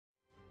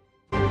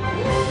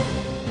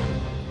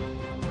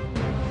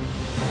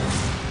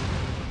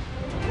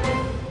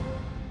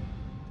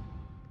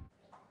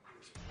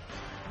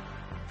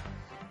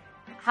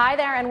Hi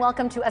there, and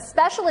welcome to a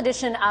special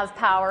edition of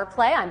Power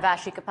Play. I'm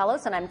Vassy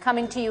Kapelos, and I'm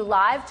coming to you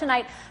live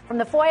tonight from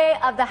the foyer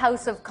of the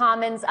House of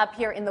Commons up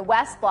here in the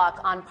West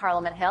Block on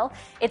Parliament Hill.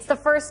 It's the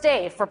first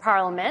day for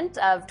Parliament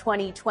of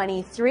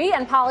 2023,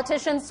 and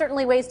politicians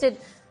certainly wasted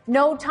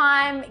no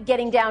time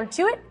getting down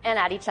to it and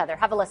at each other.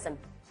 Have a listen.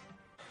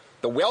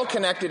 The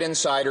well-connected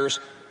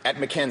insiders at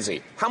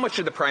McKinsey. How much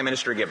did the Prime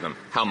Minister give them?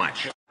 How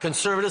much?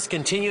 Conservatives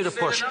continue to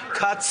push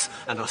cuts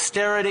and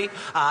austerity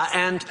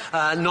and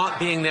not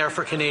being there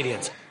for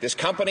Canadians. This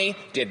company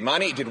did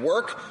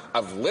work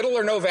of little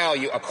or no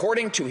value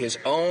according to his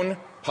own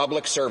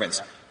public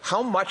servants.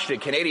 How much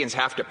did Canadians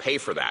have to pay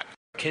for that?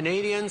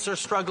 Canadians are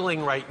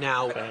struggling right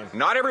now.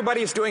 Not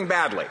everybody is doing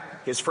badly.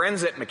 His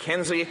friends at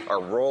McKinsey are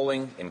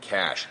rolling in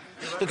cash.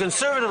 The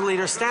Conservative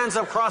leader stands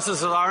up, crosses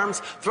his arms,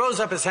 throws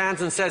up his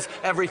hands and says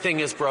everything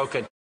is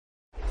broken.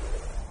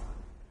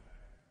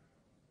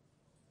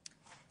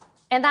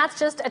 And that's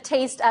just a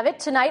taste of it.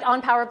 Tonight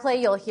on Power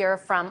Play, you'll hear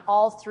from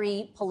all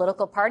three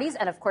political parties.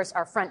 And, of course,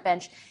 our front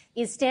bench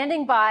is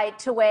standing by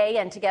to weigh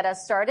and to get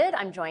us started.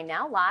 I'm joined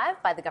now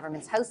live by the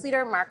government's House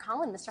Leader, Mark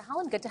Holland. Mr.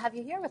 Holland, good to have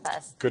you here with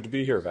us. Good to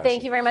be here, Vassy.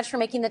 Thank you very much for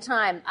making the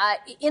time.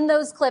 In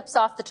those clips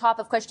off the top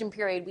of question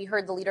period, we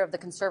heard the Leader of the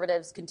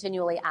Conservatives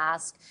continually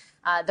ask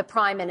the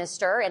Prime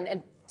Minister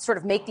and sort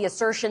of make the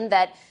assertion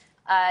that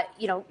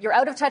you're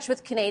out of touch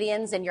with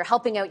Canadians and you're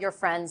helping out your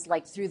friends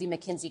like through the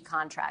McKinsey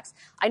contracts.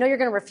 I know you're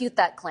going to refute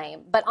that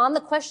claim, but on the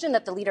question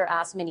that the leader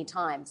asked many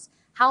times,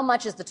 how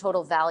much is the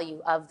total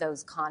value of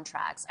those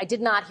contracts? I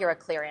did not hear a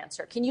clear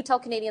answer. Can you tell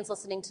Canadians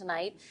listening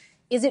tonight,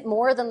 is it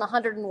more than the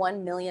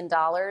 $101 million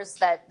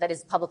that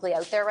is publicly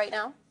out there right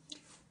now?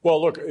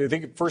 Well, look, I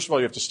think, first of all,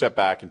 you have to step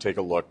back and take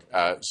a look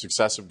at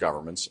successive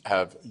governments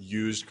have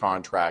used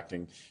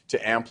contracting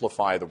to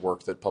amplify the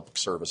work that public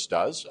service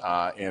does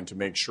and to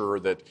make sure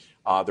that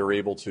they're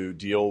able to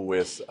deal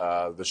with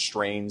the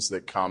strains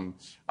that come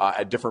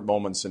at different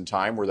moments in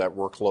time where that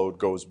workload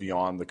goes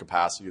beyond the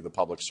capacity of the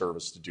public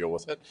service to deal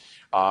with it.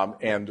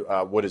 And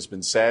what has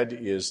been said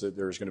is that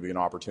there's going to be an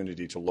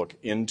opportunity to look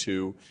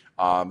into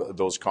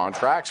those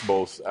contracts,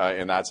 both,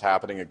 and that's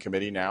happening at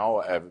committee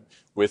now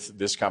with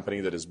this company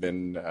that has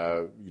been,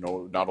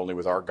 not only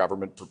with our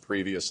government but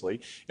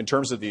previously. In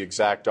terms of the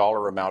exact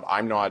dollar amount,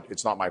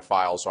 it's not my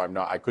file, so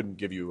I couldn't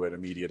give you an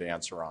immediate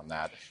answer on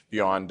that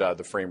beyond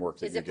the framework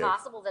that you gave. Is it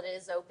possible that it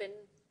is open?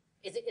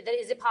 Is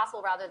it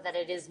possible, rather, that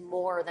it is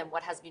more than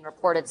what has been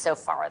reported so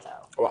far,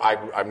 though? Well,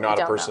 I'm not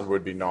a person who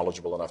would be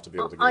knowledgeable enough to be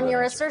able to give on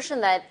your answer.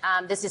 assertion that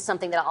this is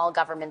something that all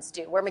governments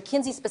do. Where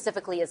McKinsey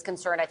specifically is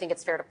concerned, I think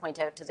it's fair to point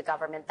out to the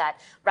government that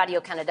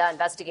Radio-Canada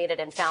investigated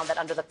and found that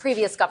under the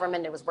previous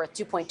government it was worth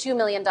 $2.2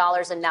 million,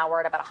 and now we're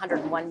at about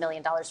 $101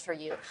 million for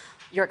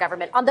your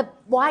government. On the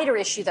wider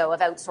issue, though, of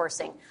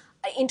outsourcing,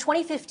 in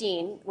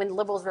 2015, when the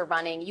Liberals were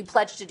running, you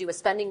pledged to do a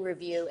spending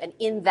review, and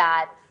in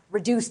that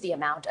reduce the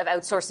amount of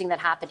outsourcing that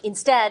happened.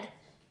 Instead,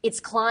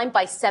 it's climbed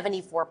by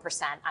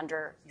 74%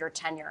 under your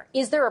tenure.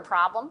 Is there a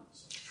problem?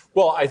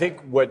 Well, I think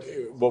what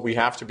we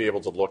have to be able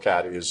to look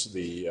at is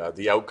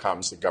the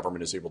outcomes that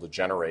government is able to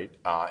generate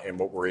and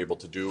what we're able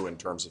to do in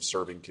terms of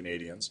serving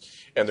Canadians.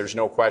 And there's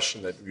no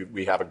question that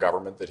we have a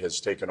government that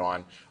has taken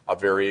on a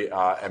very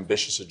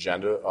ambitious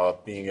agenda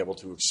of being able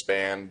to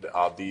expand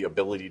the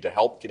ability to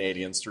help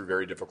Canadians through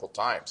very difficult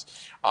times.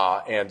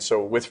 And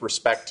so with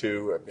respect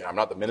to, I'm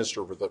not the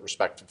minister with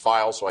respect to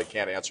files, so I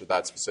can't answer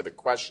that specific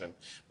question,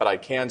 but I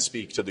can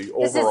speak to the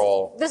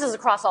overall. This is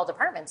across all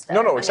departments,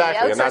 though. No, exactly.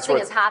 I mean, and that's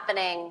what is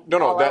happening.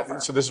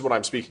 So this is what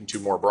I'm speaking to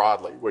more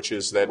broadly, which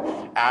is that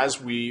as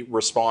we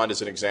respond,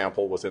 as an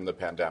example, within the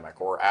pandemic,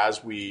 or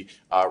as we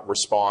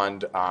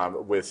respond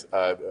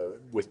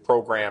with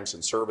programs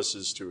and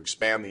services to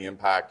expand the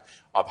impact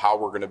of how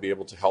we're going to be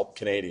able to help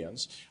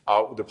Canadians,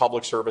 the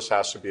public service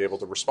has to be able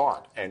to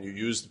respond. And you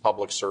use the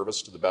public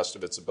service to the best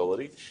of its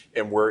ability,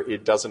 and where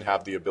it doesn't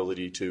have the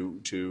ability to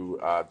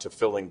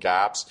fill in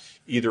gaps,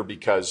 either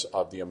because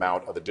of the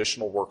amount of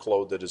additional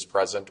workload that is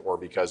present or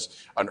because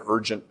an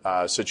urgent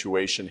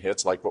situation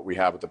hits, like what we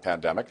have with the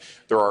pandemic.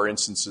 There are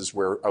instances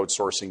where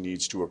outsourcing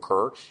needs to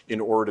occur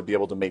in order to be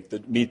able to meet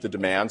the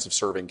demands of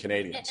serving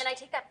Canadians. And I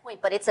take that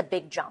point, but it's a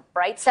big jump,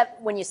 right?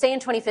 When you say in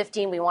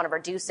 2015 we want to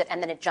reduce it,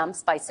 and then it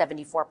jumps by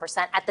 74%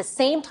 at the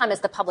same time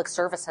as the public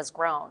service has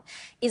grown.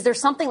 Is there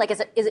something like,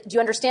 do you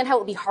understand how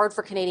it would be hard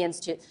for Canadians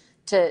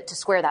to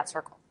square that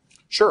circle?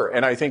 Sure.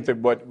 And I think that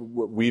what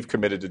we've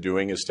committed to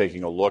doing is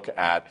taking a look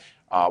at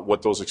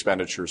what those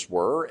expenditures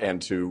were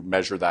and to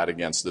measure that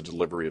against the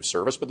delivery of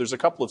service. But there's a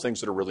couple of things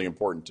that are really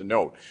important to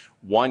note.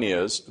 One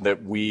is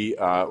that we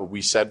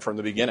said from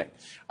the beginning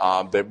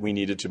that we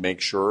needed to make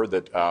sure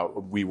that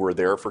we were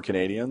there for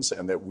Canadians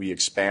and that we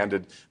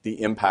expanded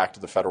the impact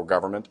of the federal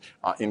government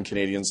in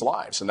Canadians'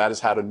 lives. And that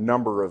has had a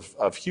number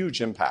of huge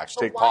impacts.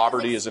 Take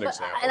poverty as an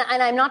example.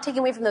 And I'm not taking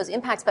away from those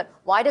impacts, but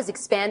why does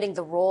expanding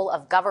the role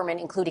of government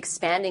include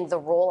expanding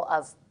the role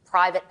of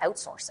private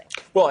outsourcing?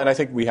 Well, and I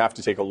think we have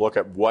to take a look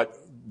at what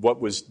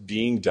was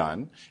being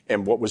done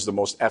and what was the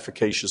most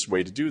efficacious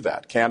way to do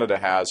that. Canada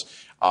has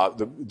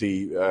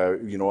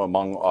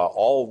among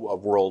all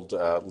world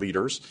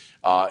leaders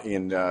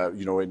in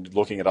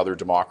looking at other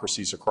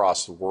democracies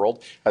across the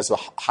world, has the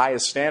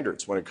highest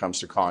standards when it comes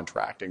to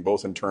contracting,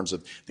 both in terms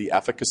of the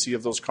efficacy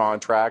of those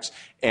contracts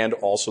and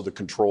also the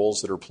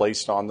controls that are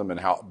placed on them, and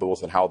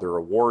how they're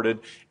awarded,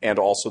 and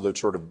also the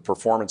sort of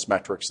performance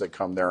metrics that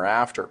come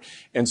thereafter.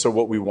 And so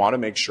what we want to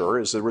make sure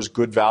is there was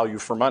good value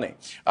for money.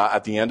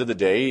 At the end of the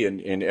day,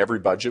 in every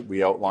budget,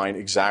 we outline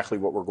exactly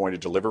what we're going to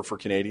deliver for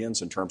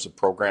Canadians in terms of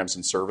programs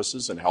and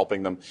services and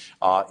helping them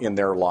in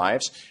their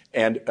lives.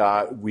 And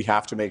we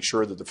have to make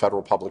sure that the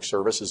federal public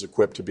service is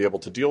equipped to be able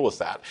to deal with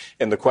that.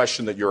 And the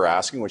question that you're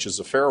asking, which is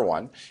a fair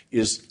one,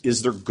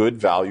 is there good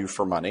value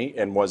for money?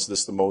 And was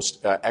this the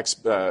most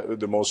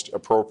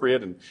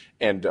appropriate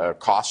and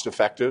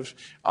cost-effective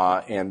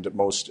and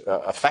most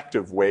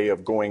effective way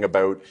of going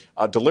about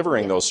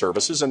delivering those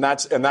services? And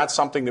that's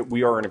something that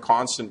we are in a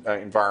constant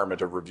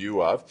environment of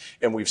review of.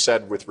 And we've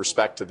said with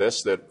respect to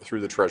this that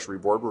through the Treasury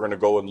Board, we're going to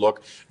go and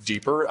look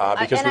deeper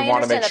because we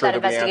want to make sure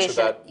that we answer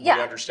that. Yeah.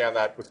 We understand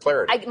that with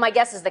clarity. My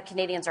guess is that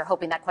Canadians are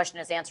hoping that question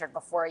is answered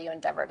before you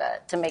endeavour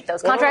to make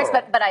those contracts.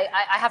 No. But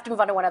I have to move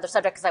on to one other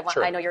subject because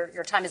I know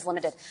your time is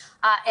limited.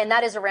 And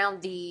that is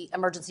around the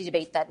emergency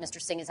debate that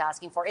Mr. Singh is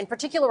asking for, in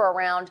particular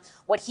around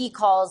what he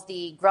calls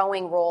the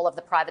growing role of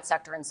the private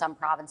sector in some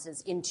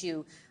provinces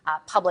into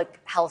public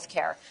health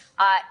care.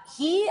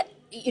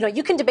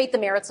 You can debate the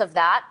merits of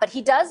that, but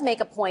he does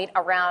make a point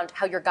around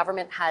how your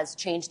government has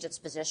changed its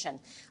position.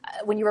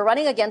 When you were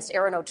running against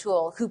Erin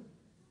O'Toole, who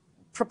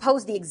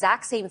proposed the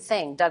exact same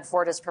thing Doug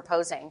Ford is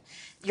proposing,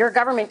 your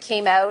government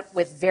came out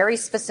with very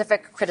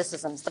specific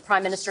criticisms. The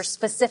Prime Minister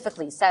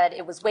specifically said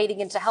it was wading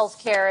into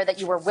health care, that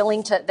he was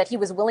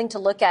willing to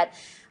look at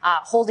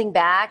holding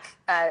back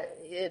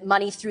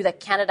money through the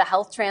Canada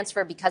Health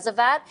Transfer because of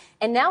that.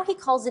 And now he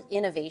calls it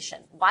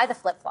innovation. Why the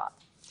flip-flop?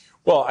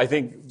 Well, I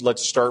think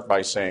let's start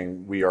by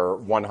saying we are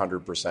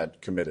 100%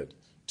 committed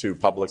to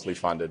publicly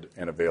funded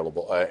and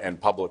available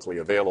and publicly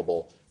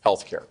available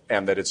health care,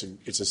 and that it's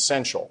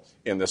essential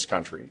in this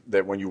country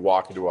that when you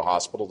walk into a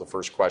hospital, the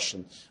first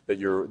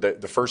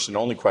and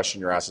only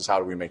question you're asked is, how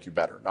do we make you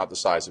better, not the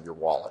size of your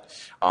wallet.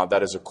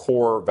 That is a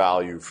core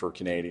value for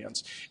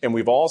Canadians. And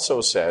we've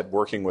also said,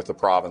 working with the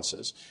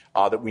provinces,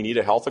 that we need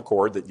a health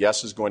accord that,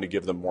 yes, is going to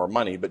give them more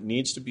money, but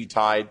needs to be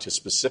tied to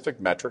specific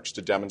metrics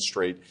to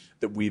demonstrate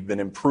that we've been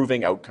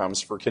improving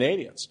outcomes for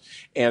Canadians.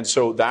 And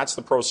so that's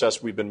the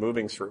process we've been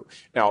moving through.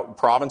 Now,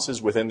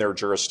 provinces within their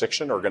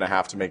jurisdiction are going to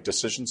have to make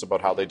decisions about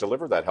how they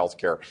deliver that health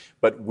care.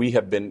 But we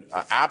have been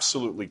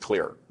absolutely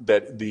clear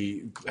that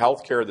the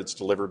health care that's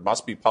delivered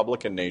must be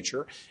public in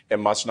nature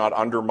and must not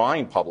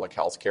undermine public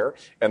health care.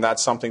 And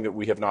that's something that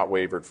we have not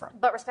wavered from.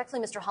 But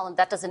respectfully, Mr. Holland,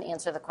 that doesn't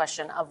answer the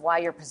question of why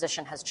your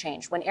position has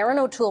changed. When Erin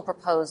O'Toole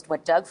proposed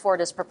what Doug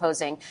Ford is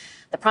proposing,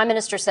 the Prime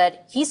Minister said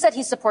he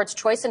supports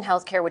choice in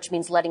health care, which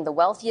means letting the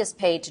wealthiest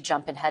pay to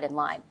jump ahead in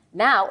line.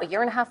 Now, a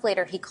year and a half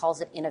later, he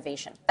calls it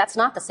innovation. That's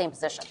not the same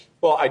position.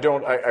 Well,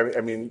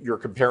 I mean, you're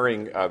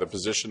comparing the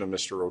position of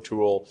Mr.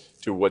 O'Toole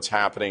to what's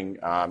happening.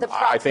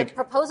 I think the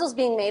proposals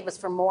being made was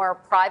for more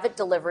private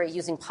delivery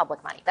using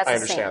public money. That's I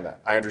understand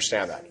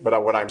that.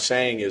 But what I'm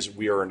saying is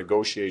we are in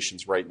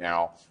negotiations right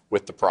now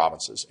with the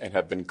provinces and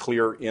have been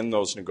clear in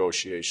those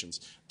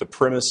negotiations the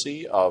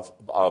primacy of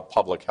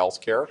public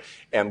health care.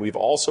 And we've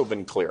also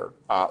been clear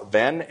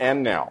then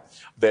and now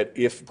that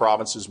if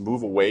provinces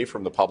move away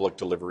from the public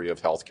delivery of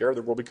health care,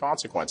 there will be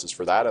consequences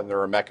for that. And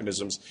there are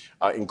mechanisms,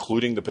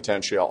 including the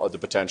potential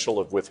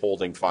of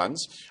withholding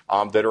funds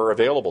that are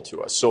available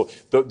to us. So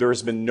there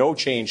has been no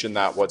change in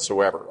that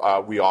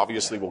whatsoever. We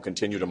obviously will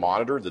continue to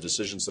monitor the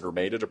decisions that are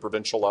made at a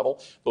provincial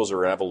level. Those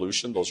are an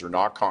evolution. Those are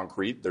not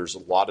concrete. There's a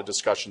lot of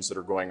discussions that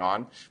are going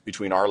on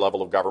between our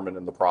level of government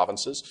and the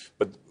provinces.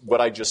 But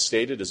what I just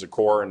stated is a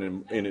core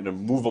and an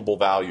immovable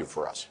value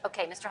for us.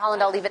 Okay, Mr.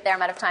 Holland, I'll leave it there.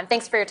 I'm out of time.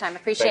 Thanks for your time.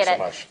 Appreciate Thanks it.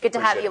 So much. Good to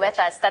have you with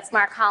us. That's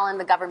Mark Holland,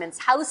 the government's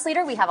House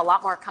Leader. We have a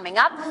lot more coming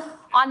up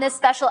on this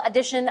special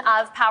edition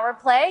of Power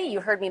Play. You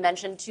heard me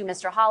mention to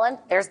Mr. Holland,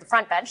 there's the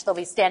front bench. They'll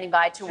be standing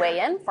by to weigh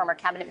in. Former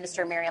Cabinet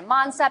Minister Miriam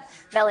Monsep,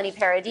 Melanie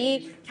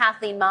Paradis,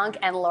 Kathleen Monk,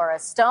 and Laura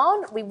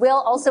Stone. We will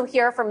also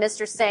hear from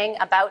Mr. Singh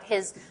about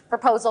his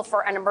proposal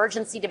for an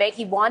emergency debate.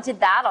 He wanted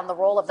that on the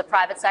role of the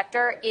private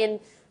sector in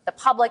the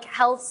public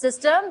health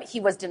system. He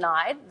was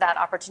denied that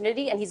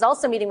opportunity, and he's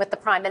also meeting with the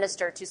Prime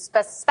Minister to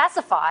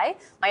specify,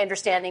 my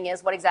understanding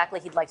is, what exactly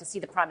he'd like to see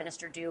the Prime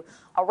Minister do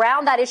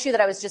around that issue that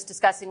I was just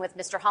discussing with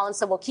Mr. Holland.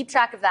 So we'll keep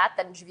track of that.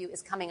 That interview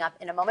is coming up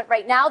in a moment.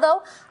 Right now,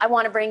 though, I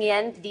want to bring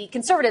in the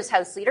Conservatives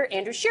House Leader,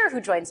 Andrew Scheer, who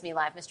joins me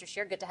live. Mr.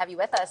 Scheer, good to have you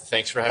with us.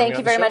 Thanks for having me on the show.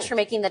 Thank you very much for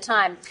making the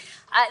time.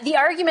 The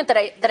argument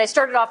that I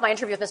started off my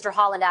interview with Mr.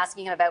 Holland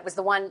asking him about was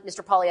the one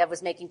Mr. Poilievre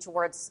was making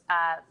towards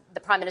the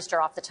Prime Minister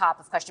off the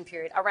top of question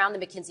period around the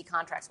McKinsey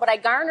contracts. What I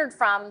garnered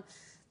from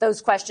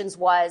those questions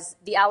was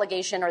the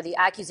allegation or the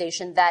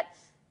accusation that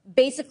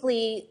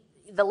basically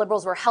the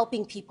Liberals were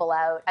helping people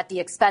out at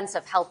the expense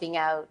of helping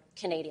out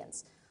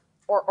Canadians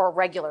or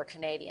regular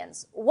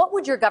Canadians. What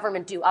would your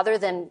government do other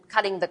than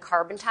cutting the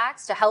carbon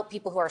tax to help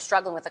people who are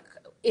struggling with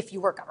if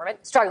you were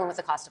government, struggling with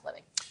the cost of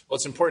living? Well,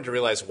 it's important to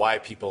realize why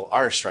people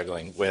are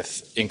struggling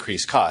with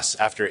increased costs.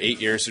 After 8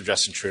 years of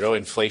Justin Trudeau,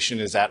 inflation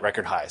is at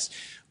record highs.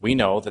 We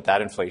know that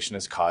that inflation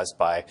is caused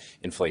by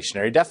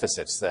inflationary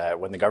deficits.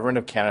 When the government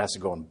of Canada has to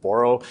go and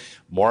borrow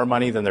more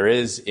money than there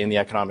is in the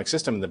economic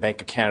system, and the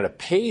Bank of Canada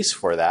pays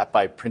for that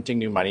by printing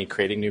new money,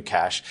 creating new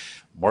cash,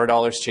 more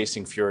dollars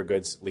chasing fewer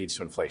goods leads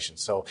to inflation.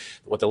 So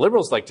what the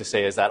Liberals like to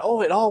say is that,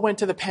 it all went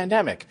to the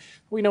pandemic.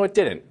 We know it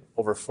didn't.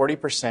 Over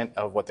 40%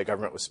 of what the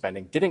government was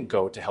spending didn't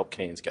go to help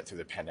Canadians get through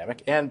the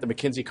pandemic. And the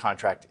McKinsey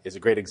contract is a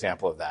great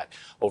example of that.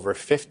 Over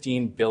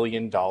 $15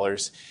 billion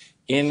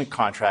in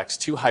contracts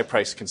to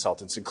high-priced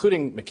consultants,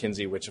 including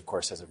McKinsey, which, of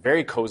course, has a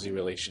very cozy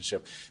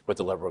relationship with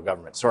the Liberal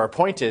government. So our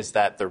point is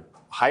that the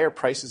higher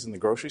prices in the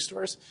grocery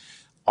stores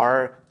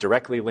are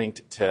directly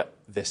linked to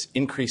this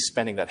increased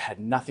spending that had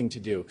nothing to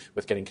do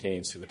with getting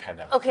Canadians through the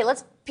pandemic. Okay,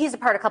 let's piece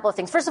apart a couple of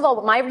things. First of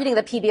all, my reading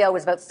of the PBO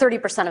was about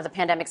 30% of the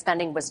pandemic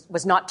spending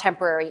was not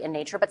temporary in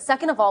nature. But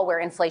second of all, where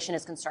inflation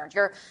is concerned,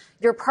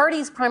 your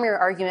party's primary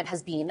argument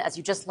has been, as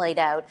you just laid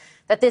out,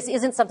 that this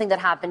isn't something that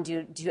happened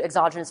due to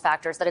exogenous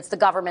factors, that it's the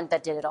government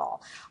that did it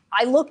all.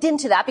 I looked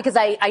into that because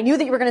I knew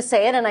that you were going to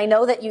say it, and I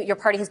know that your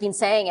party has been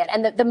saying it.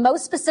 And the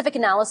most specific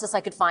analysis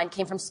I could find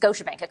came from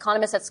Scotiabank,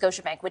 economists at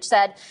Scotiabank, which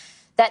said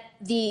that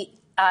the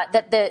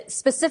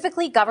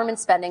specifically government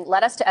spending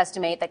led us to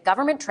estimate that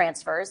government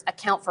transfers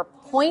account for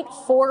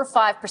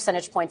 0.45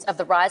 percentage points of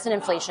the rise in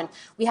inflation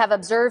we have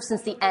observed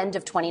since the end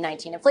of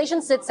 2019.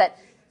 Inflation sits at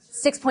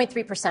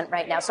 6.3%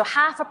 right now. So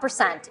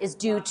 0.5% is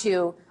due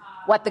to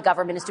what the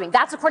government is doing.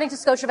 That's according to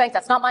Scotiabank.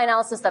 That's not my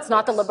analysis. That's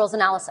not the Liberals'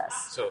 analysis.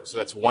 So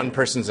that's one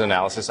person's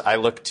analysis. I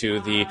look to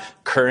the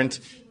current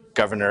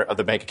governor of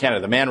the Bank of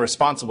Canada, the man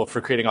responsible for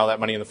creating all that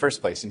money in the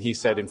first place. And he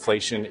said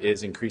inflation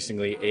is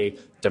increasingly a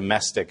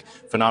domestic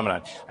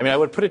phenomenon. I mean, I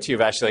would put it to you,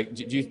 Vashti, like,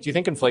 do you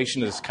think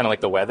inflation is kind of like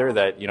the weather,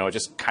 that, it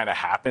just kind of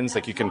happens?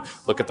 Like, you can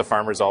look at the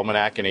Farmer's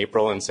Almanac in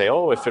April and say,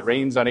 if it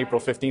rains on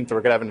April 15th, we're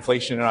going to have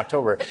inflation in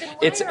October.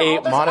 It's a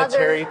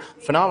monetary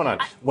phenomenon.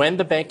 When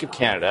the Bank of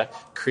Canada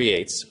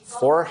creates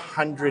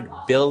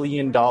 $400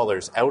 billion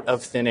out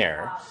of thin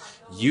air,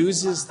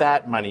 uses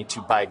that money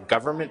to buy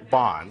government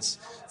bonds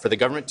for the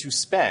government to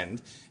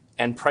spend,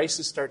 and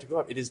prices start to go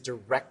up, it is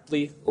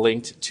directly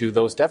linked to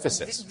those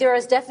deficits. There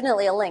is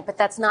definitely a link, but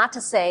that's not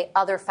to say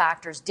other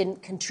factors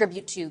didn't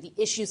contribute to the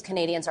issues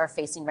Canadians are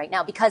facing right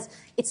now, because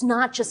it's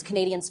not just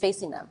Canadians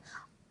facing them.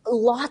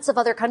 Lots of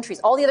other countries,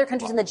 all the other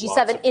countries in the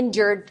G7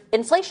 endured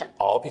inflation.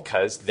 All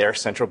because their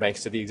central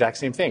banks did the exact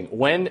same thing.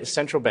 When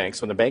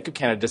the Bank of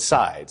Canada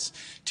decides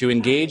to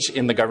engage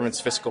in the government's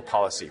fiscal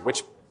policy,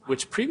 which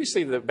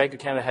previously the Bank of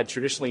Canada had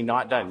traditionally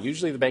not done.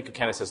 Usually the Bank of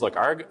Canada says, look,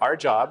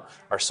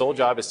 our sole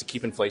job is to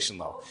keep inflation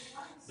low.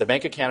 The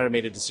Bank of Canada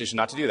made a decision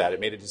not to do that. It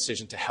made a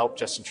decision to help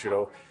Justin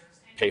Trudeau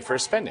pay for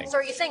his spending. So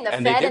are you saying the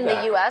Fed in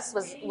the U.S.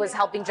 was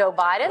helping Joe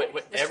Biden?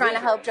 Was trying to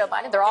help Joe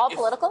Biden? They're all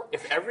political?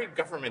 If every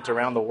government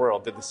around the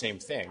world did the same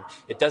thing,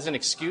 it doesn't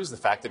excuse the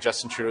fact that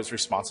Justin Trudeau is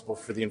responsible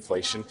for the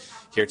inflation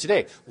here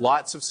today.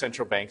 Lots of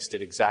central banks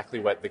did exactly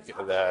what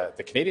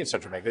the Canadian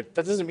central bank did.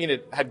 That doesn't mean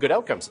it had good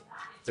outcomes.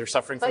 They're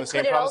suffering from the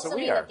same problems that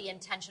we are. But could it also mean that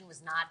the intention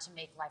was not to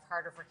make life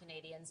harder for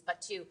Canadians,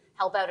 but to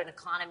help out an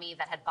economy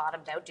that had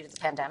bottomed out due to the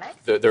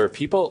pandemic? There are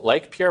people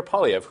like Pierre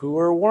Poilievre who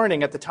were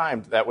warning at the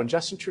time that when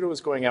Justin Trudeau was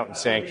going out and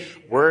saying,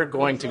 we're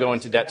going to go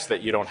into debt so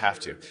that you don't have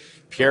to,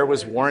 Pierre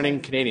was warning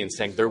Canadians,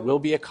 saying there will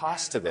be a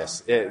cost to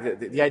this.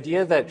 The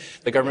idea that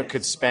the government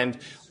could spend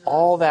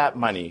all that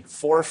money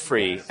for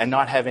free and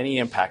not have any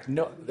impact,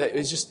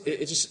 it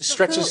just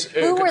stretches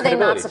Who were they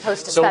not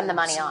supposed to spend the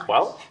money on?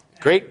 Well,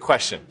 great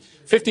question.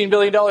 $15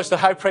 billion to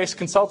high-priced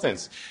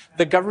consultants.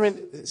 The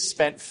government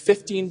spent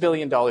 $15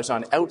 billion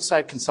on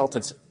outside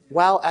consultants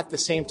while at the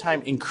same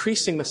time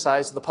increasing the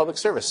size of the public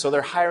service. So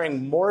they're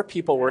hiring more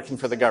people working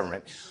for the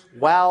government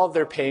while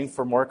they're paying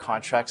for more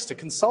contracts to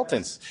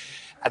consultants.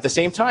 At the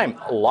same time,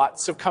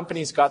 lots of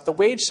companies got the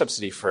wage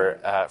subsidy, for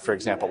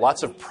example.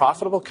 Lots of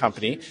profitable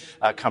companies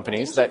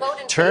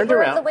that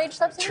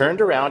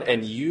turned around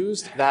and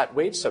used that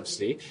wage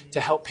subsidy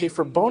to help pay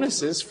for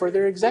bonuses for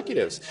their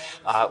executives.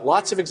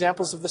 Lots of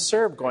examples of the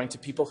CERB going to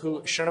people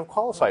who shouldn't have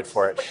qualified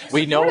for it.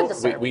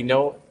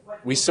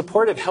 We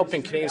supported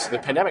helping Canadians through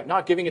the pandemic,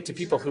 not giving it to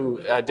people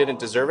who didn't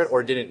deserve it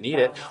or didn't need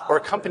it, or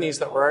companies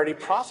that were already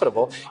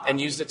profitable and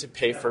used it to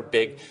pay for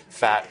big,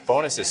 fat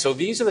bonuses. So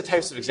these are the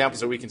types of examples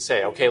that we can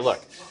say, okay,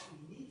 look,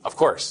 of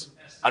course,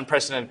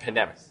 unprecedented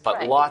pandemic,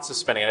 but lots of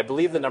spending. And I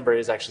believe the number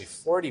is actually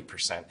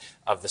 40%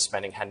 of the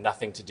spending had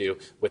nothing to do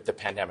with the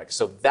pandemic.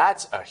 So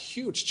that's a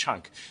huge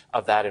chunk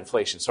of that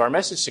inflation. So our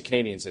message to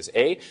Canadians is,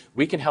 A,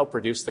 we can help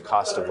reduce the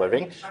cost of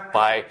living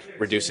by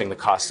reducing the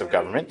cost of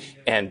government,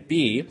 and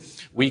B,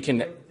 we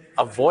can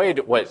avoid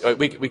what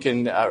we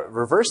can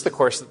reverse the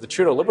course that the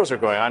Trudeau Liberals are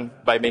going on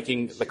by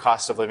making the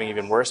cost of living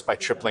even worse by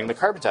tripling the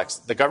carbon tax.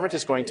 The government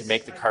is going to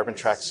make the carbon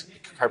tax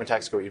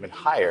go even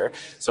higher.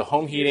 So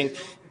home heating,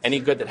 any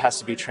good that has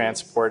to be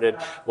transported,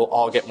 will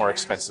all get more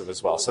expensive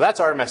as well. So that's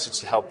our message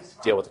to help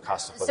deal with the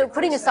cost of living. So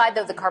putting aside,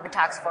 though, the carbon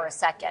tax for a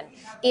second,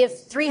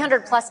 if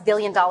 $300+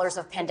 billion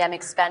of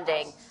pandemic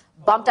spending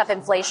bumped up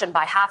inflation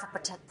by half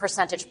a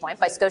percentage point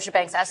by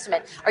Scotiabank's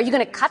estimate, are you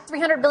going to cut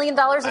 $300 billion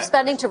of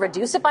spending to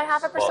reduce it by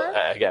 0.5%?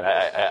 Well, again,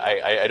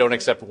 I don't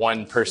accept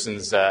one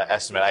person's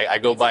estimate. I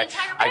go by...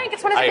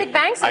 It's one of the big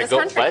banks in this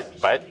country.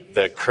 But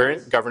the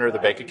current governor of the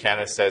Bank of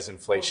Canada says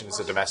inflation is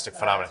a domestic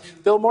phenomenon.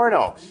 Bill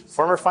Morneau,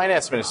 former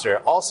finance minister,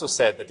 also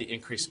said that the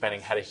increased spending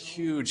had a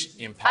huge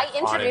impact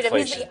on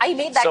inflation. He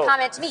made that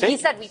comment to me. He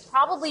said we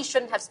probably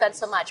shouldn't have spent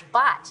so much,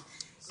 but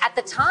at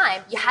the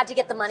time, you had to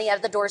get the money out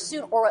of the door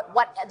soon, or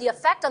what the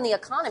effect on the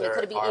economy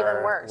could have been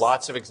even worse.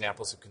 Lots of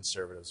examples of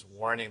Conservatives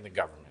warning the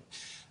government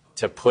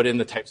to put in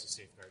the types of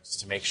safeguards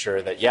to make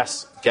sure that,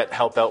 yes, get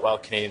help out while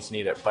Canadians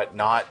need it, but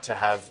not to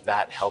have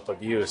that help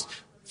abused.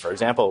 For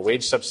example,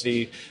 wage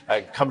subsidy,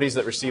 companies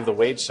that received the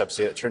wage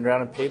subsidy that turned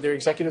around and paid their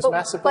executives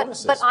massive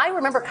bonuses. But I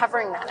remember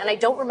covering that, and I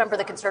don't remember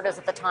the Conservatives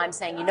at the time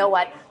saying, you know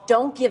what,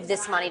 don't give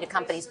this money to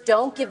companies,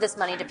 don't give this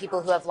money to people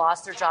who have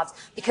lost their jobs,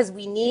 because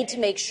we need to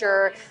make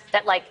sure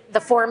that, like,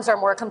 the forms are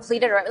more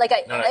completed. Or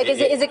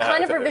is it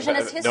kind of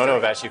revisionist history?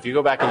 No, Vashi, if you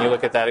go back and you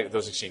look at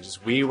those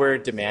exchanges, we were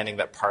demanding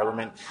that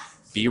Parliament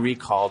be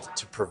recalled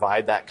to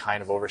provide that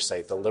kind of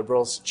oversight. The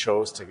Liberals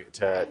chose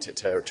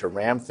to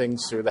ram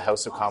things through the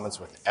House of Commons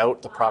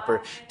without the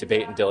proper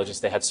debate and diligence.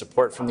 They had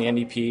support from the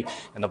NDP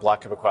and the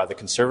Bloc Québécois. The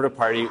Conservative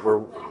Party,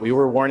 we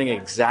were warning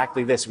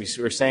exactly this. We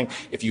were saying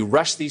if you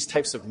rush these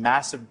types of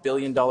massive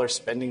billion-dollar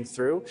spending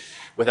through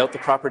without the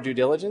proper due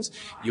diligence,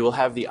 you will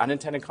have the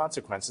unintended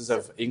consequences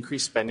of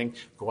increased spending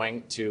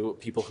going to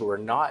people who are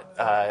not,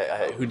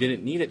 who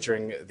didn't need it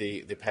during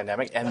the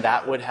pandemic, and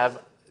that would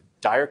have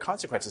dire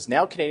consequences.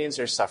 Now Canadians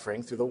are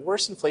suffering through the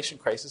worst inflation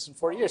crisis in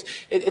 40 years.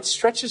 It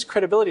stretches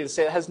credibility to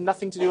say it has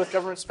nothing to do with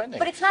government spending.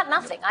 But it's not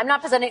nothing. I'm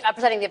presenting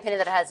the opinion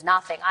that it has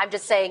nothing. I'm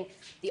just saying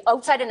the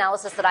outside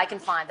analysis that I can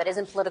find that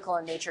isn't political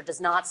in nature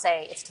does not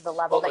say it's to the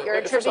level that you're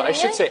attributing it. I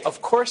should say,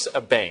 of course a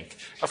bank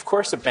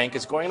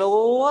is going to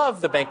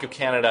love the Bank of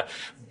Canada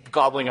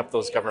gobbling up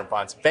those government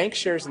bonds. Bank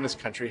shares in this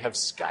country have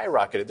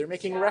skyrocketed. They're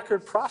making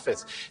record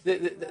profits.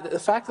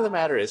 The fact of the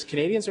matter is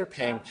Canadians are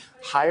paying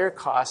higher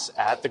costs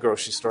at the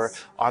grocery store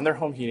on their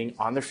home heating,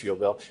 on their fuel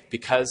bill,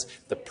 because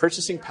the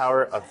purchasing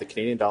power of the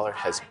Canadian dollar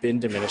has been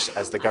diminished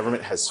as the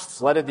government has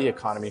flooded the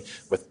economy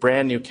with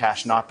brand new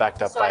cash not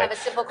backed up by government. So I have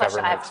a simple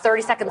question. I have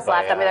 30 seconds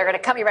left. I mean, they're going to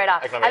cut me right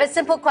off. I have a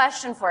simple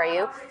question for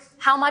you.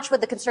 How much would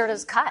the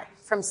Conservatives cut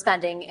from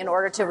spending in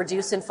order to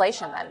reduce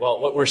inflation then? Well,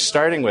 what we're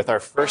starting with, our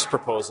first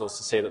proposal is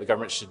to say that the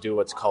government should do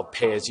what's called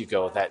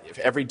pay-as-you-go, that if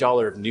every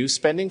dollar of new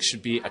spending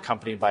should be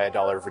accompanied by a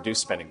dollar of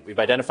reduced spending. We've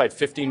identified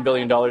 $15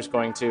 billion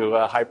going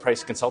to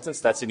high-priced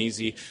consultants. That's an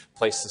easy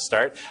place to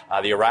start.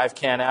 The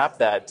ArriveCan app,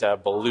 that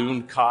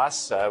balloon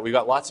costs. We've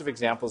got lots of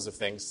examples of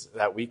things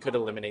that we could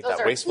eliminate,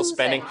 that wasteful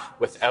spending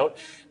without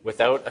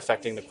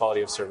affecting the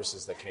quality of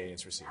services that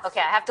Canadians receive.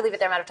 Okay, I have to leave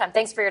it there. I'm out of time.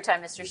 Thanks for your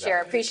time, Mr.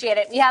 Scheer. Appreciate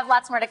it. We have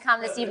lots more to come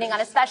this evening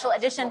on a special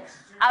edition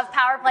of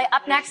Power Play.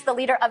 Up next, the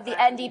leader of the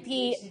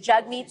NDP,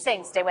 Jagmeet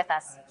Singh. Stay with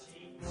us.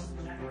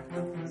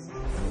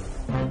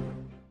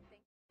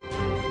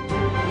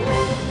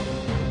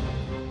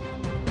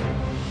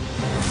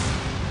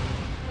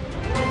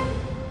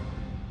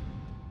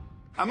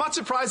 I'm not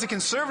surprised the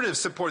Conservatives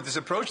support this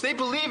approach. They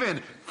believe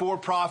in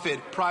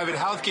for-profit private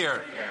health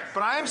care.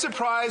 But I am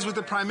surprised with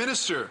the Prime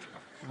Minister.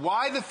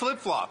 Why the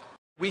flip-flop?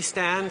 We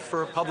stand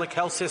for a public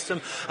health system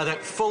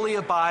that fully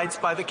abides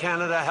by the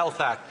Canada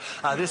Health Act.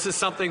 This is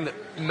something that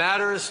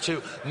matters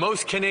to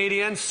most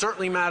Canadians,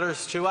 certainly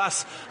matters to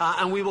us,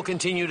 and we will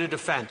continue to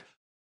defend.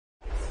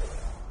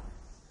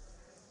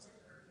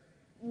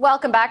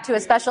 Welcome back to a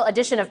special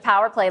edition of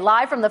Power Play,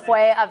 live from the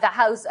foyer of the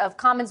House of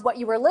Commons. What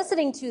you were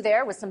listening to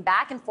there was some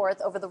back and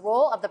forth over the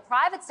role of the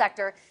private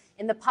sector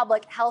in the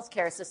public health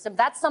care system.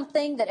 That's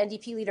something that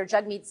NDP leader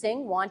Jagmeet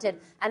Singh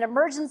wanted an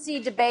emergency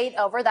debate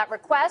over. That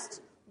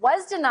request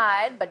was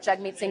denied, but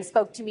Jagmeet Singh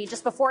spoke to me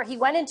just before he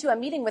went into a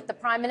meeting with the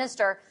Prime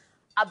Minister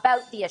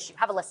about the issue.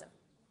 Have a listen.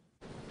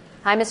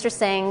 Hi, Mr.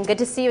 Singh. Good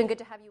to see you and good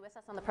to have you with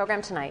us on the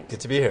program tonight.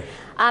 Good to be here.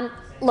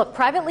 Look,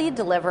 privately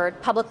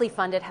delivered, publicly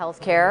funded health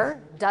care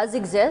does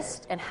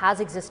exist and has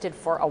existed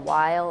for a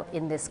while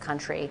in this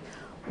country.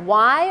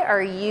 Why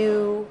are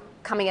you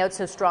coming out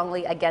so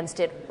strongly against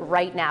it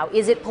right now?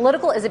 Is it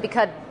political? Is it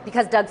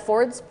because Doug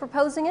Ford's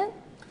proposing it?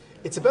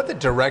 It's about the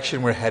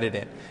direction we're headed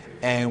in.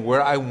 And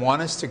where I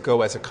want us to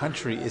go as a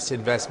country is to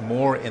invest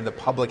more in the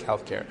public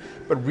health care.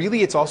 But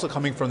really, it's also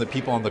coming from the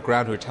people on the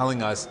ground who are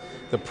telling us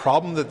the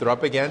problem that they're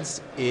up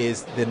against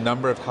is the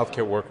number of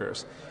healthcare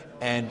workers.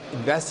 And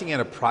investing in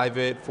a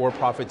private,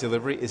 for-profit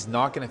delivery is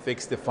not going to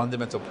fix the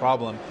fundamental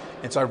problem.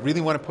 And so I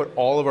really want to put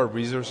all of our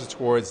resources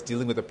towards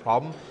dealing with the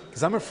problem,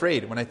 because I'm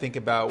afraid when I think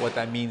about what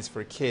that means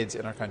for kids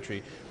in our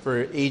country,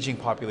 for aging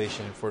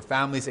population, for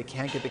families that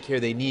can't get the care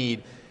they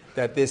need,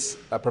 that this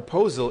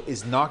proposal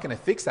is not going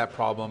to fix that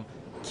problem.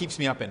 Keeps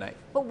me up at night.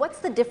 But what's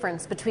the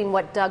difference between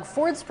what Doug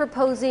Ford's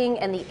proposing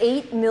and the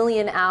 8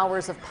 million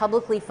hours of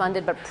publicly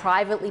funded but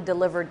privately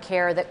delivered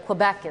care that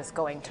Quebec is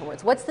going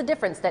towards? What's the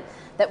difference? That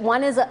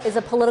one is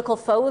a political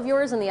foe of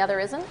yours and the other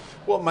isn't?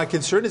 Well, my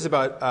concern is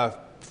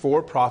about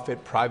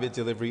for-profit private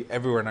delivery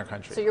everywhere in our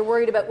country. So you're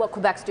worried about what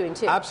Quebec's doing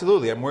too?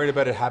 Absolutely. I'm worried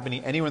about it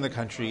happening anywhere in the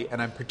country,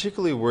 and I'm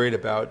particularly worried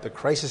about the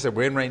crisis that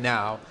we're in right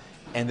now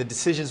and the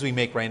decisions we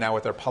make right now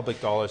with our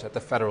public dollars at the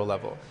federal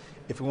level.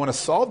 If we want to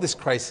solve this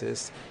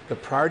crisis, the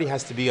priority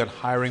has to be on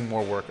hiring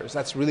more workers.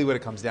 That's really what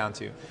it comes down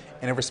to.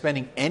 And if we're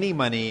spending any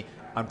money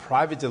on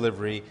private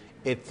delivery,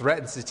 it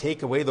threatens to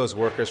take away those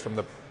workers from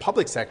the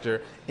public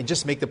sector and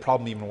just make the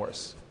problem even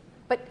worse.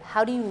 But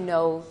how do you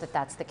know that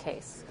that's the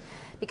case?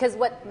 Because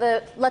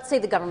let's say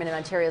the government in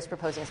Ontario is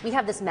proposing is we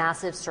have this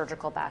massive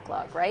surgical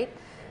backlog, right?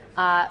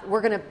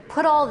 We're going to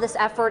put all of this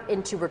effort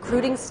into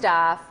recruiting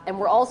staff, and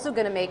we're also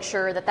going to make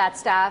sure that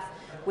staff,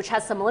 which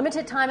has some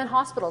limited time in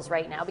hospitals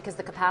right now because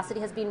the capacity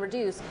has been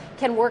reduced,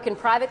 can work in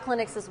private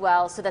clinics as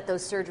well so that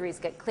those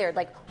surgeries get cleared.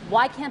 Like,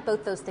 why can't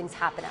both those things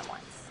happen at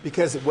once?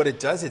 Because what it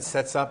does, it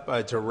sets up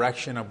a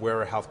direction of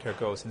where our healthcare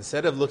goes.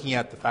 Instead of looking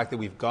at the fact that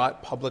we've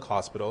got public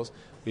hospitals,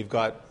 we've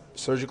got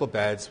surgical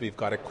beds, we've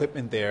got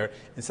equipment there,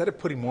 instead of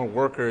putting more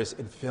workers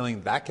in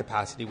filling that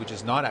capacity, which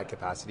is not at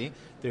capacity,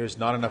 there's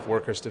not enough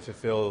workers to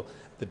fulfill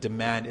the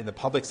demand in the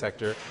public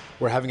sector,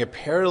 we're having a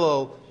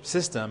parallel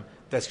system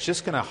that's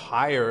just going to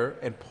hire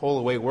and pull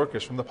away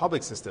workers from the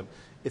public system.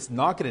 It's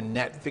not going to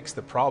net fix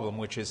the problem,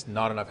 which is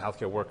not enough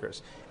healthcare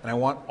workers. And I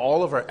want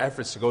all of our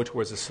efforts to go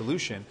towards a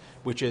solution,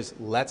 which is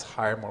let's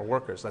hire more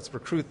workers. Let's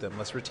recruit them.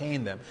 Let's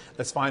retain them.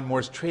 Let's find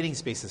more training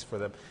spaces for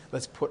them.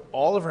 Let's put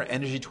all of our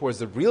energy towards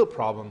the real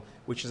problem,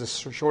 which is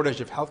a shortage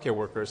of healthcare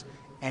workers.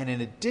 And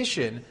in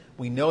addition,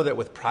 we know that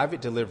with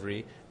private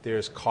delivery,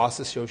 there's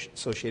costs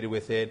associated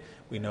with it.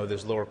 We know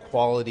there's lower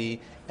quality,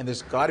 and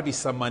there's got to be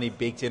some money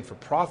baked in for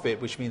profit,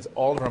 which means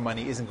all of our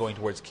money isn't going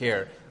towards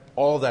care.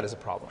 All of that is a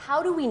problem.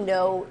 How do we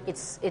know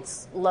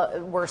it's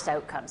worse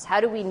outcomes?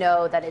 How do we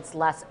know that it's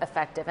less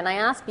effective? And I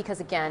ask because,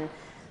 again,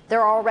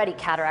 there are already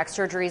cataract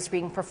surgeries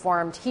being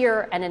performed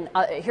here and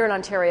here in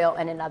Ontario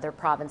and in other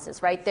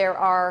provinces, right? There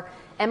are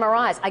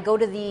MRIs. I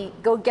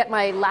go get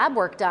my lab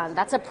work done.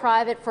 That's a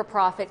private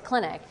for-profit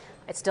clinic.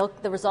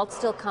 The results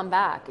still come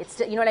back. It's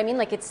still, you know what I mean?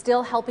 Like, it's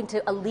still helping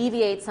to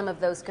alleviate some of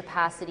those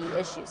capacity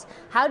issues.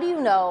 How do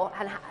you know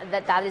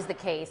that is the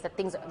case? That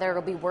there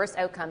will be worse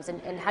outcomes,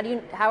 and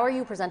how are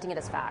you presenting it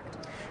as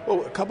fact?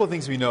 Well, a couple of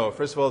things we know.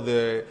 First of all,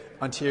 the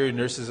Ontario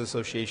Nurses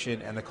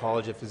Association and the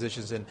College of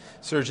Physicians and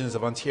Surgeons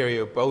of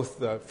Ontario, both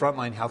the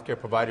frontline healthcare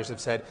providers, have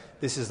said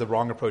this is the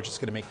wrong approach. It's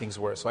going to make things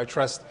worse. So I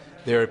trust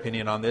their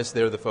opinion on this.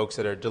 They're the folks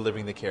that are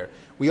delivering the care.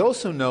 We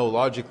also know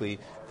logically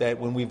that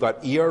when we've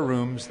got ER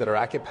rooms that are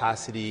at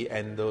capacity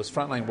and those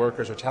frontline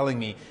workers are telling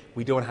me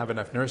we don't have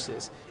enough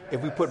nurses,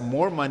 if we put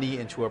more money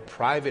into a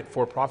private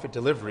for-profit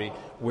delivery,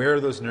 where are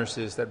those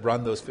nurses that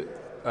run those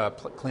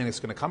clinics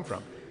going to come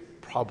from?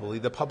 Probably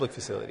the public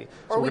facility.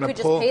 Or we could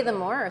just pay them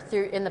more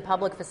in the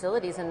public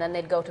facilities, and then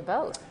they'd go to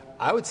both.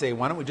 I would say,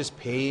 why don't we just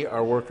pay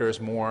our workers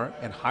more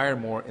and hire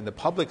more in the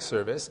public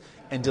service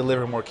and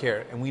deliver more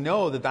care? And we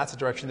know that that's the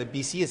direction that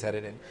BC is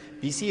headed in.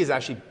 BC is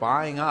actually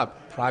buying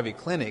up private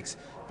clinics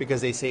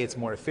because they say it's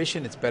more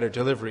efficient, it's better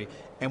delivery.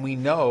 And we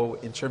know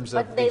in terms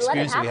of the experience we have.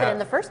 But they let it happen in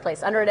the first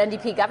place under an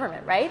NDP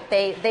government, right?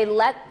 They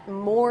let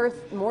more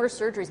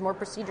surgeries, more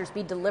procedures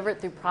be delivered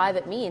through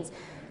private means,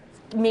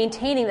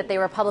 maintaining that they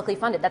were publicly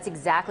funded. That's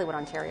exactly what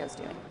Ontario's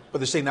doing. But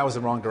they're saying that was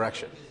the wrong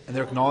direction. And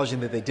they're acknowledging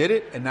that they did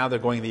it, and now they're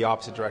going in the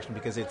opposite direction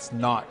because it's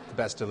not the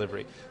best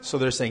delivery. So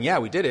they're saying, yeah,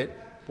 we did it,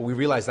 but we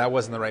realized that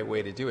wasn't the right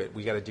way to do it.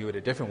 We got to do it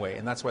a different way,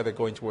 and that's why they're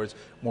going towards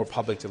more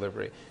public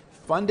delivery.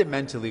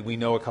 Fundamentally, we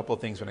know a couple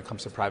of things when it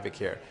comes to private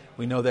care.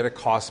 We know that it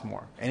costs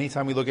more.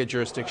 Anytime we look at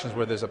jurisdictions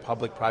where there's a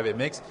public-private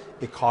mix,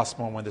 it costs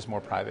more when there's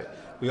more private.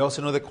 We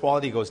also know that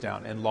quality goes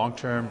down, and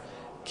long-term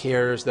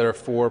cares that are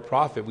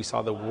for-profit, we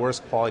saw the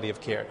worst quality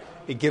of care.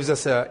 It gives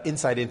us an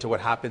insight into what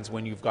happens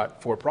when you've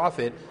got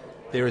for-profit.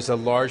 There is a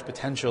large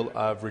potential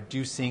of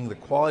reducing the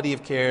quality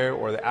of care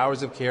or the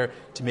hours of care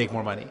to make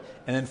more money.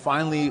 And then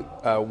finally,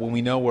 when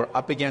we know we're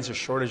up against a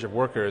shortage of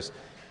workers,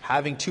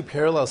 having two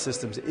parallel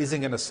systems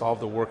isn't going to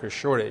solve the worker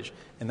shortage,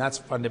 and that's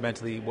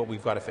fundamentally what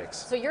we've got to fix.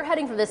 So you're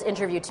heading for this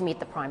interview to meet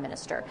the Prime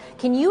Minister.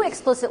 Can you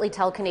explicitly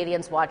tell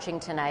Canadians watching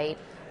tonight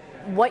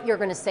what you're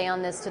going to say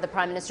on this to the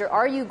Prime Minister?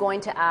 Are you going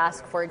to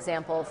ask, for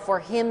example, for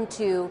him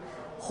to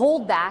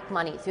hold back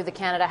money through the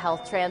Canada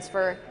Health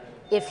Transfer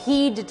if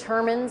he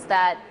determines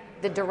that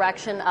the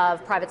direction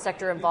of private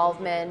sector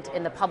involvement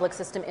in the public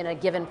system in a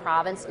given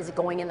province is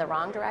going in the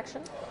wrong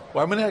direction?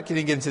 Well, I'm not going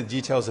to get into the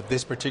details of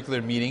this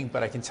particular meeting,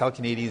 but I can tell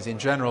Canadians in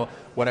general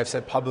what I've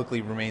said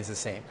publicly remains the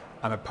same.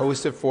 I'm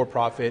opposed to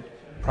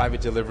for-profit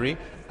private delivery.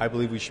 I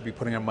believe we should be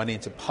putting our money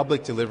into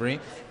public delivery,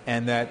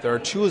 and that there are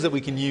tools that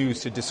we can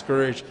use to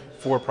discourage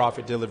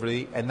for-profit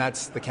delivery, and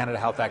that's the Canada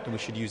Health Act, and we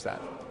should use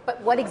that.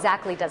 But what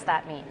exactly does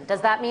that mean?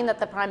 Does that mean that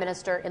the Prime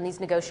Minister in these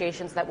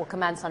negotiations that will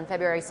commence on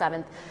February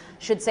 7th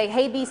should say,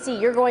 hey,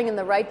 BC, you're going in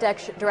the right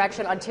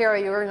direction,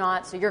 Ontario, you're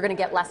not, so you're going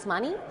to get less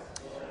money?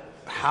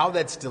 How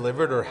that's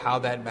delivered or how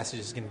that message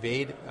is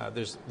conveyed,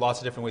 there's lots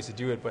of different ways to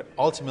do it, but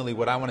ultimately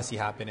what I want to see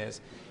happen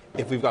is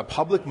if we've got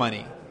public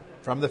money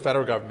from the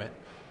federal government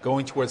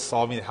going towards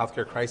solving the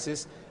healthcare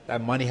crisis,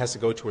 that money has to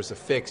go towards the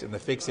fix, and the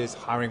fix is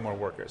hiring more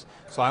workers.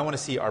 So I want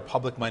to see our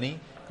public money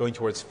going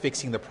towards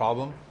fixing the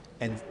problem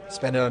and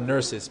spend it on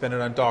nurses, spend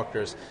it on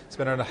doctors,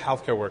 spend it on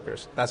healthcare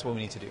workers. That's what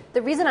we need to do.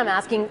 The reason I'm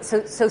asking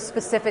so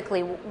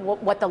specifically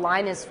what the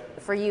line is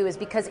for you is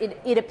because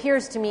it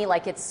appears to me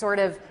like it's sort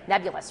of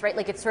nebulous, right?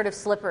 Like it's sort of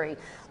slippery.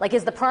 Like,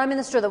 is the Prime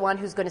Minister the one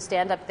who's going to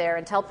stand up there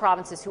and tell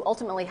provinces who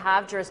ultimately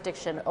have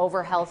jurisdiction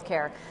over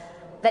healthcare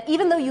that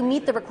even though you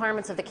meet the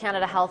requirements of the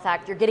Canada Health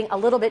Act, you're getting a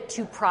little bit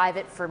too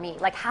private for me?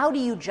 Like, how do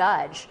you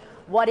judge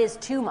what is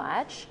too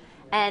much,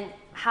 and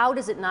how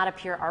does it not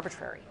appear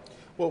arbitrary?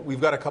 Well,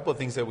 we've got a couple of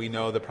things that we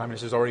know the Prime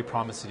Minister's already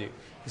promised to do.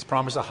 He's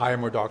promised to hire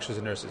more doctors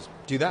and nurses.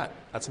 Do that.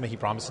 That's something he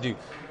promised to do.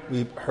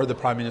 We've heard the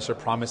Prime Minister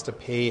promise to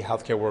pay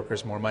healthcare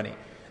workers more money.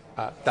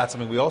 That's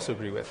something we also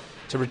agree with.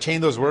 To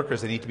retain those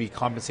workers, they need to be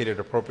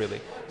compensated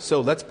appropriately. So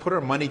let's put our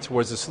money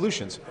towards the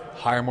solutions.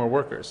 Hire more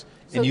workers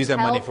and use that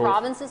money for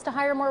provinces to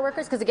hire more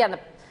workers? Because again,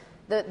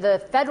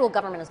 the federal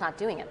government is not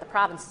doing it. The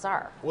provinces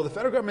are. Well, the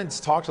federal government's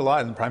talked a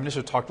lot, and the Prime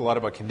Minister talked a lot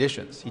about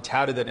conditions. He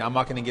touted that I'm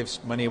not going to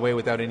give money away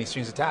without any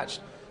strings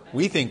attached.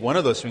 We think one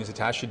of those strings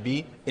attached should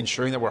be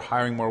ensuring that we're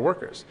hiring more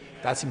workers.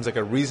 That seems like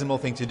a reasonable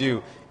thing to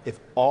do if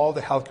all the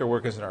healthcare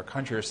workers in our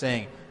country are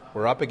saying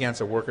we're up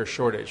against a worker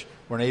shortage,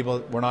 we're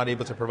not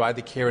able to provide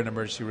the care in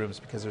emergency rooms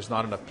because there's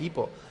not enough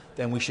people,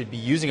 then we should be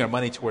using our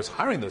money towards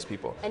hiring those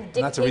people. And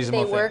that's a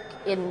reasonable they work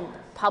in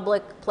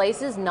public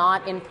places,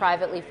 not in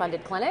privately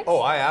funded clinics?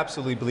 Oh, I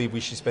absolutely believe we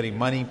should be spending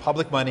money,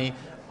 public money,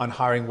 on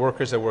hiring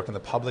workers that work in the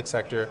public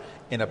sector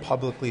in a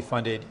publicly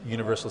funded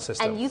universal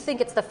system. And you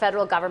think it's the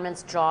federal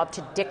government's job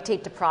to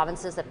dictate to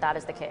provinces that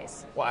is the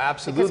case? Well,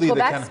 absolutely.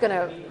 Because Quebec's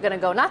going to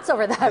go nuts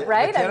over that,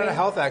 right? The Canada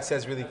Health Act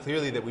says really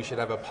clearly that we should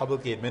have a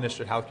publicly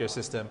administered healthcare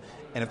system.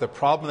 And if the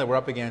problem that we're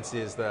up against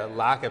is the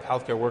lack of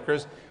healthcare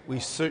workers,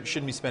 we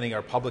shouldn't be spending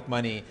our public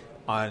money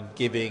on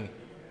giving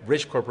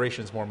rich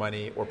corporations more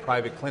money or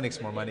private clinics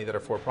more money that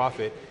are for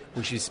profit.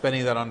 We should be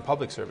spending that on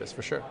public service,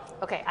 for sure.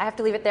 Okay, I have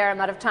to leave it there.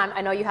 I'm out of time.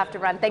 I know you have to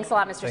run. Thanks a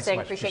lot, Mr.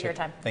 Singh. Appreciate your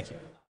time. Thank you.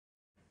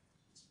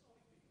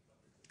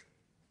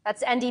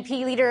 That's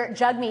NDP leader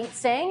Jagmeet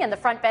Singh, and the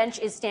front bench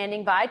is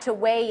standing by to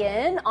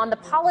weigh in on the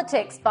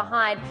politics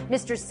behind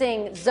Mr.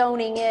 Singh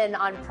zoning in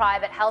on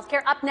private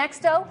healthcare. Up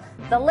next, though,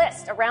 the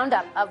list, a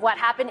roundup of what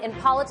happened in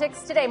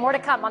politics today. More to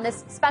come on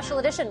this special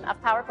edition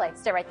of Power Play.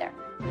 Stay right there.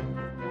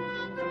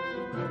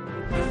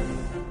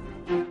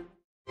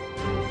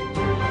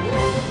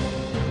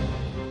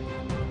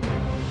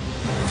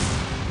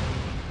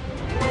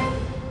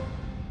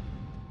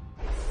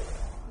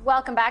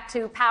 Welcome back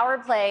to Power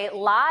Play,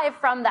 live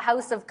from the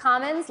House of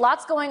Commons.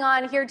 Lots going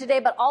on here today,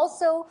 but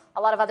also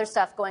a lot of other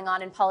stuff going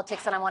on in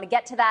politics, and I want to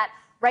get to that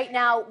right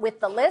now with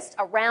the list,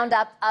 a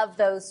roundup of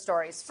those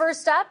stories.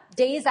 First up,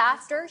 days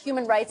after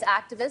human rights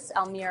activist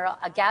Almira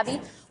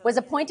Agabi was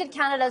appointed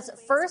Canada's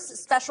first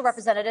special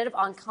representative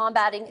on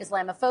combating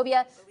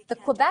Islamophobia, the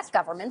Quebec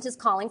government is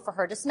calling for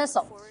her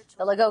dismissal.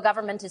 The Legault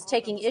government is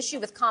taking issue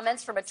with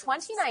comments from a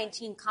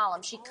 2019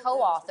 column she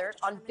co-authored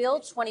on Bill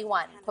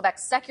 21,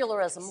 Quebec's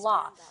secularism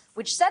law,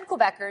 which said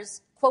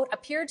Quebecers, quote,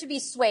 appeared to be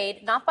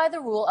swayed not by the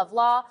rule of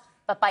law,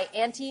 but by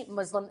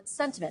anti-Muslim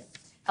sentiment.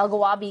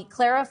 El-Gawabi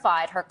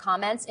clarified her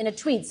comments in a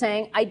tweet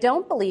saying, I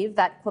don't believe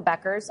that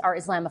Quebecers are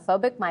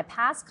Islamophobic. My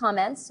past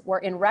comments were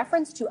in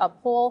reference to a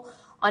poll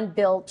on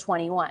Bill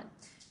 21.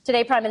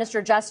 Today, Prime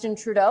Minister Justin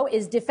Trudeau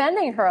is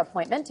defending her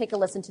appointment. Take a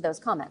listen to those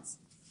comments.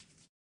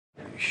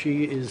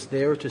 She is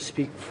there to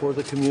speak for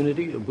the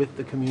community, with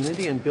the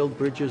community, and build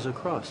bridges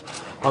across.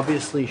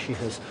 Obviously, she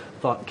has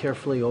thought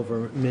carefully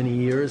over many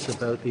years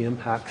about the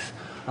impacts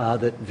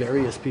that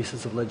various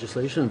pieces of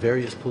legislation,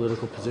 various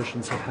political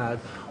positions have had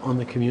on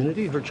the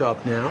community. Her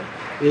job now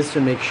is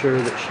to make sure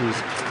that she's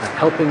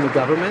helping the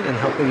government and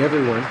helping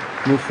everyone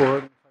move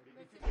forward.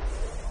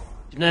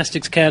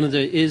 Gymnastics Canada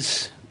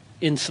is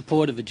in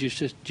support of a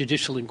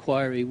judicial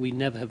inquiry. We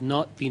never have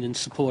not been in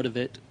support of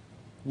it.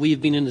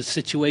 We've been in a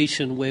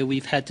situation where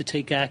we've had to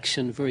take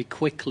action very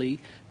quickly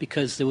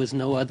because there was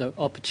no other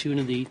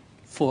opportunity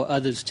for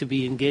others to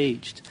be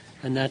engaged,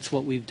 and that's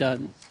what we've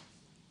done.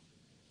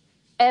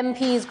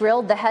 MPs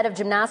grilled the head of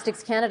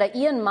Gymnastics Canada,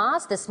 Ian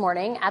Moss, this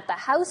morning at the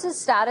House's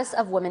Status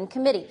of Women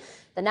Committee.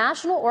 The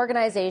national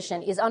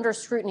organization is under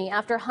scrutiny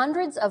after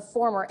hundreds of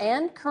former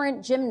and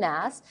current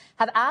gymnasts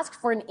have asked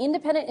for an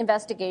independent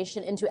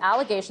investigation into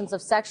allegations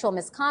of sexual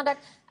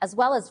misconduct as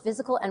well as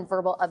physical and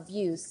verbal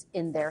abuse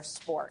in their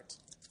sport.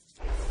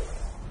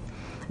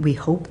 We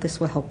hope this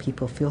will help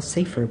people feel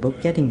safer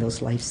about getting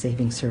those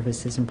life-saving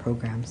services and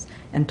programs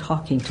and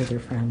talking to their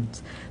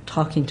friends,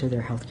 talking to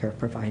their healthcare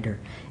provider,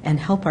 and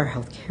help our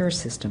healthcare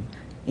system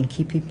in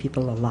keeping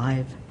people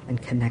alive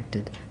and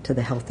connected to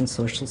the health and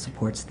social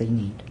supports they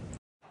need.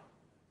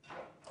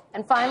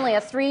 And finally,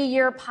 a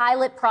 3-year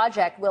pilot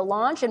project will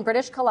launch in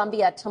British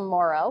Columbia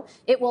tomorrow.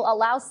 It will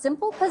allow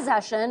simple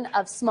possession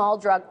of small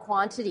drug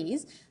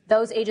quantities.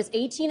 Those ages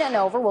 18 and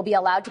over will be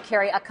allowed to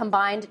carry a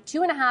combined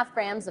 2.5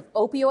 grams of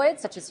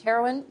opioids, such as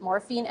heroin,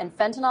 morphine, and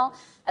fentanyl,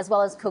 as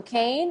well as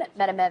cocaine,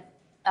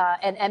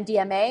 and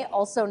MDMA,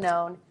 also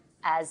known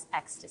as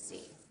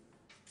ecstasy.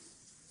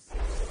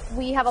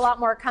 We have a lot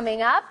more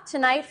coming up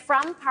tonight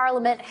from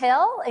Parliament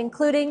Hill,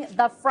 including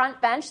the front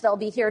bench. They'll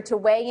be here to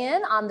weigh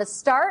in on the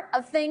start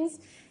of things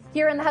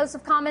here in the House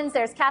of Commons.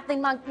 There's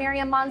Kathleen Monk,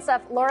 Maryam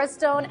Monsef, Laura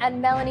Stone,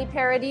 and Melanie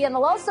Paradis, and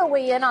they'll also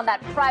weigh in on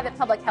that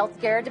private-public health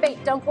care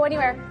debate. Don't go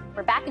anywhere.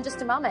 We're back in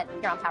just a moment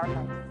here on Power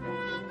Play.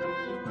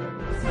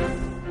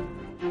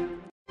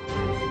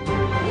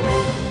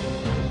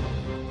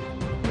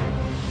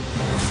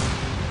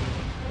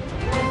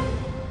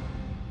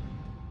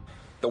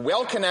 The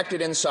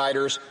well-connected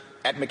insiders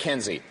at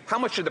McKinsey. How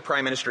much did the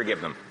Prime Minister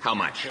give them? How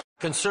much?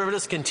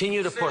 Conservatives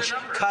continue to push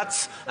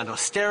cuts and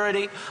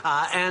austerity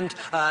and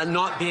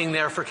not being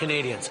there for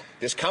Canadians.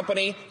 This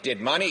company did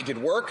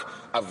work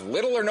of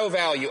little or no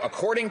value,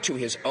 according to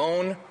his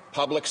own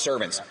public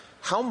servants.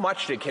 How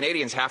much did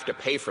Canadians have to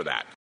pay for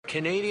that?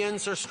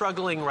 Canadians are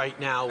struggling right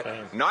now.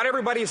 Not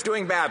everybody is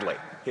doing badly.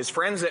 His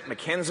friends at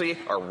McKinsey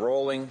are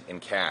rolling in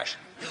cash.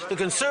 The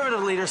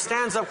Conservative leader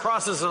stands up,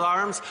 crosses his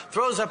arms,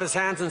 throws up his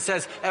hands and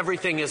says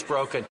everything is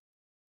broken.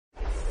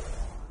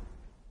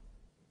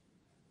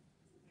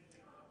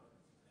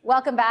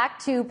 Welcome back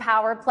to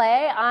Power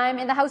Play. I'm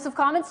in the House of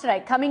Commons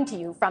tonight, coming to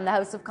you from the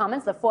House of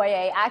Commons, the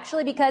foyer,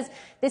 actually, because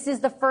this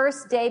is the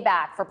first day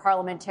back for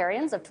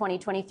parliamentarians of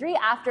 2023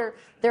 after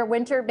their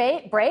winter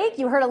break.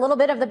 You heard a little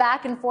bit of the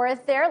back and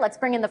forth there. Let's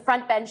bring in the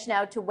front bench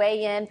now to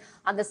weigh in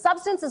on the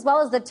substance as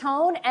well as the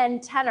tone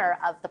and tenor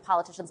of the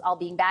politicians all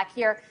being back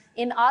here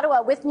in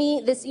Ottawa. With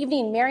me this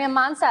evening, Maryam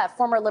Monsef,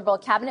 former Liberal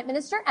cabinet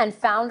minister and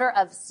founder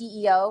and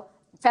CEO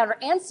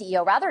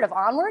of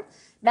Onward.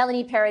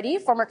 Melanie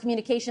Paradis, former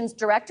communications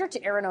director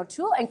to Erin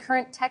O'Toole and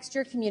current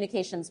Texture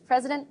Communications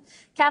president.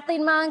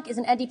 Kathleen Monk is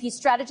an NDP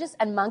strategist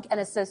and Monk &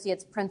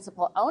 Associates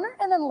principal owner.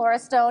 And then Laura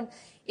Stone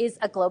is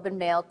a Globe and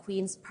Mail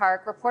Queen's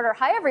Park reporter.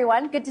 Hi,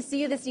 everyone. Good to see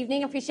you this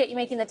evening. Appreciate you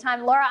making the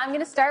time. Laura, I'm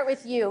going to start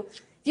with you.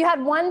 If you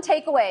had one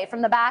takeaway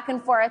from the back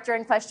and forth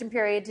during question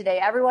period today,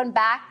 everyone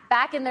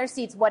back in their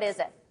seats, what is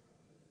it?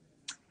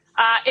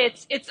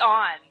 It's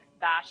on.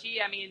 Vashi.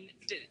 I mean,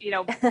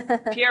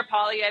 Pierre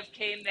Poilievre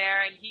came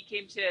there and he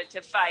came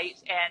to fight,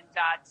 and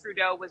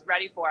Trudeau was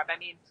ready for him. I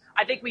mean,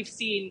 I think we've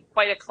seen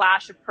quite a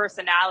clash of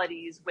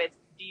personalities with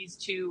these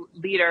two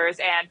leaders,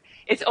 and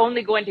it's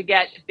only going to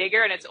get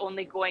bigger and it's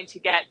only going to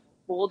get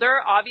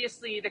bolder.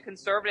 Obviously, the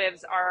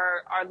Conservatives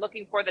are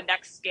looking for the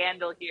next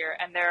scandal here,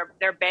 and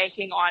they're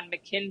banking on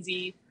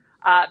McKinsey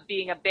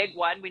being a big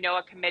one. We know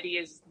a committee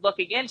is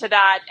looking into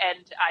that,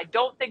 and I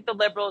don't think the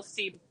Liberals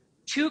seem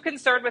too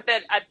concerned with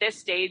it at this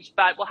stage,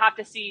 but we'll have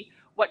to see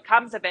what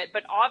comes of it.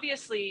 But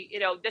obviously,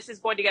 this is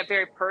going to get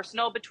very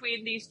personal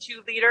between these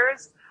two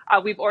leaders.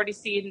 We've already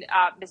seen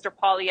Mr.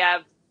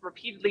 Poilievre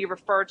repeatedly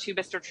refer to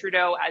Mr.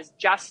 Trudeau as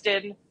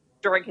Justin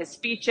during his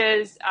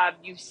speeches.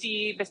 You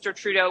see Mr.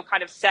 Trudeau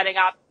kind of setting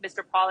up Mr.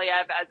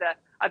 Poilievre as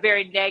a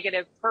very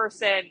negative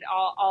person,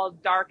 all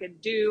dark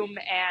and doom,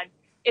 and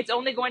it's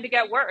only going to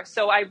get worse.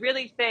 So I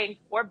really think,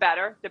 or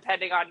better,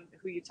 depending on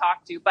who you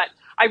talk to, but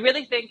I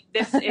really think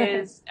this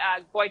is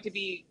going to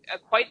be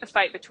quite the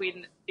fight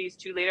between these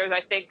two leaders.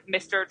 I think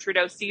Mr.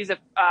 Trudeau sees a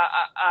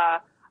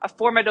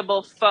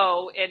formidable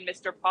foe in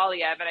Mr.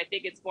 Poilievre, and I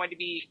think it's going to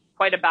be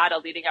quite a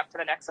battle leading up to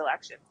the next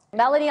election.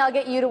 Melanie, I'll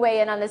get you to weigh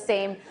in on the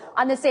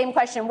same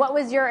question. What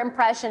was your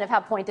impression of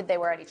how pointed they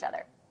were at each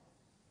other?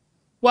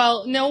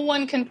 Well, no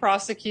one can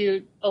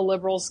prosecute a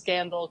Liberal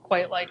scandal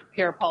quite like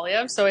Pierre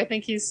Poilievre, so I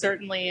think he's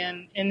certainly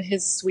in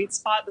his sweet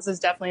spot. This is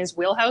definitely his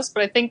wheelhouse,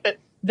 but I think that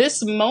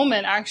this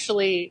moment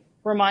actually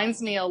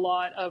reminds me a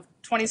lot of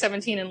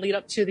 2017 and lead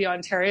up to the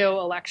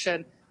Ontario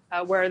election,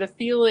 where the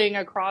feeling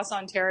across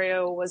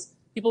Ontario was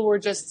people were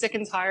just sick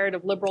and tired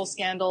of Liberal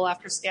scandal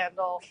after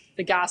scandal.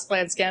 The gas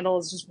plant scandal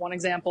is just one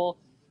example.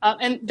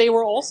 And they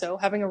were also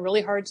having a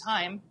really hard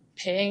time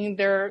paying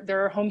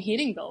their home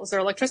heating bills, their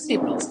electricity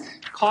bills.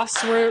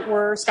 Costs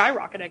were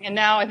skyrocketing. And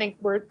now I think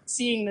we're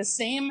seeing the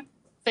same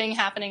thing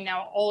happening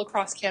now all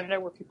across Canada,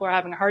 where people are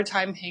having a hard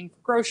time paying for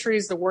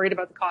groceries. They're worried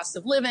about the cost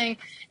of living.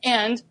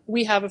 And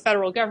we have a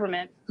federal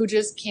government who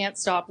just can't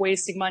stop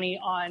wasting money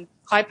on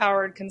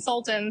high-powered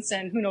consultants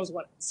and who knows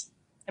what else.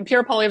 And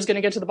Pierre Poilievre is going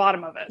to get to the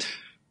bottom of it.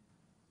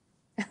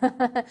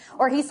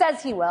 Or he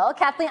says he will.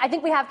 Kathleen, I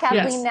think we have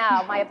Kathleen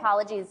now. My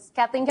apologies.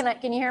 Kathleen,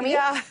 can you hear me?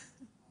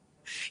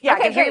 Yeah,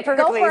 okay, I can hear you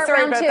perfectly.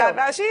 Sorry about that,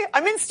 Vashi.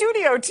 I'm in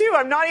studio too.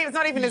 It's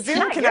not even a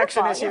Zoom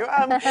connection issue.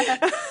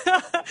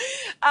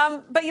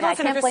 But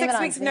listen, after 6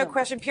 weeks of no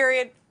question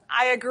period,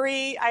 I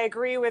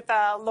agree with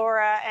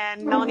Laura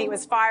and Melanie. It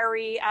was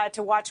fiery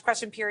to watch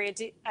question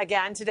period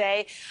again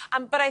today.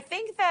 But I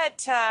think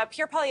that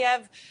Pierre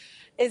Poilievre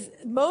is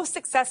most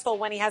successful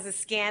when he has a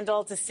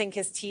scandal to sink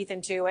his teeth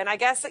into. And I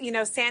guess,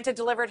 Santa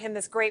delivered him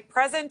this great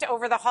present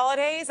over the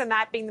holidays, and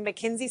that being the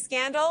McKinsey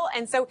scandal.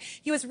 And so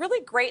he was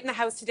really great in the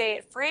House today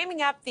at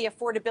framing up the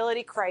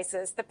affordability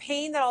crisis, the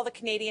pain that all the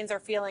Canadians are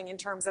feeling in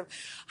terms of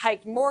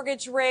hiked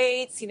mortgage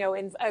rates,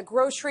 in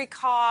grocery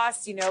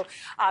costs,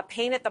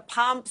 pain at the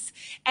pumps,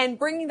 and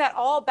bringing that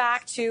all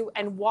back to,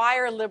 and why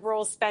are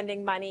Liberals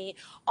spending money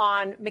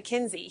on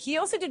McKinsey? He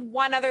also did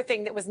one other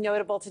thing that was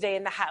notable today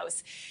in the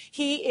House.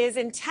 He is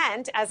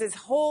intent, as his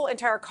whole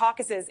entire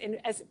caucus is,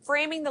 as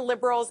framing the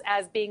Liberals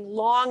as being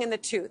long in the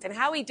tooth. And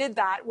how he did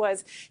that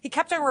was he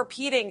kept on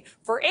repeating,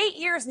 for 8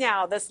 years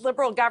now, this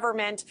Liberal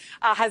government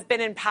has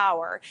been in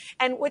power.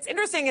 And what's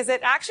interesting is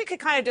it actually could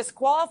kind of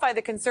disqualify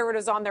the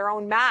Conservatives on their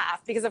own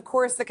math, because, of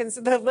course,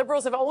 the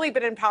Liberals have only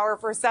been in power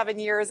for 7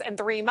 years and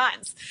 3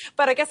 months.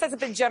 But I guess that's a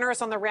bit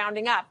generous on the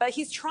rounding up. But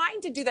he's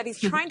trying to do that.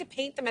 He's trying to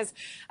paint them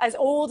as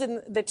old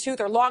in the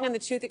tooth, or long in the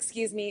tooth,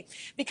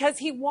 because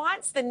he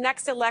wants the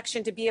next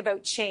election to be about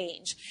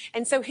change.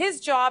 And so his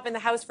job in the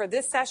House for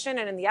this session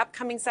and in the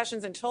upcoming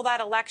sessions until that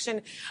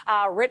election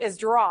writ is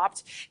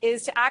dropped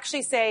is to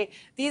actually say,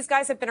 these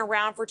guys have been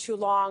around for too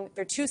long.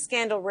 They're too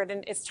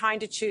scandal-ridden. It's time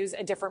to choose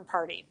a different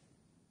party.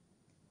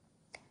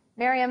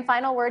 Miriam,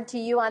 final word to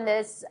you on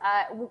this.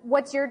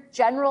 What's your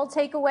general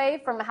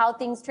takeaway from how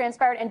things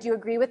transpired? And do you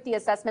agree with the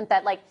assessment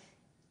that,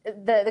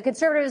 the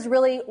Conservatives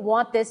really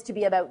want this to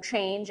be about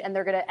change, and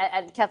they're going to,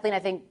 and Kathleen, I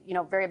think,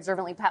 very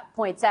observantly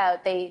points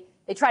out, they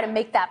try to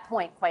make that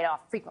point quite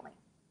frequently.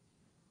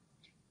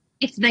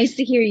 It's nice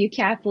to hear you,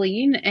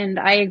 Kathleen, and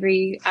I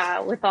agree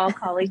with all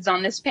colleagues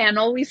on this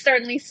panel. We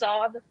certainly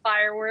saw the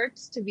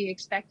fireworks to be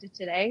expected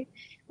today.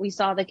 We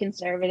saw the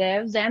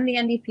Conservatives and the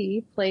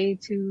NDP play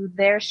to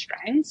their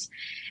strengths.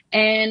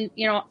 And,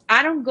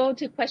 I don't go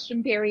to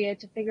question period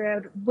to figure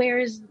out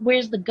where's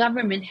the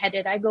government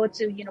headed. I go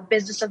to,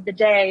 business of the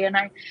day, and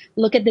I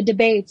look at the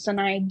debates and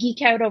I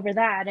geek out over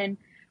that. And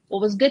what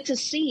was good to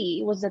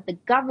see was that the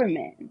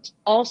government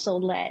also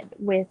led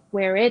with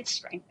where its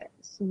strength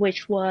is,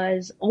 which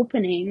was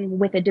opening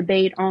with a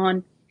debate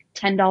on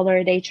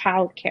 $10 a day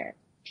childcare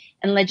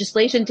and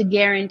legislation to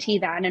guarantee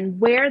that. And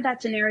where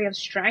that's an area of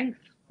strength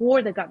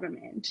for the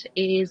government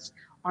is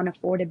on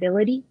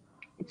affordability.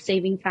 It's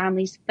saving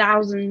families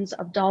thousands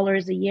of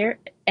dollars a year,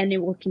 and it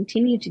will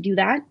continue to do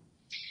that.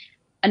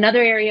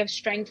 Another area of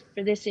strength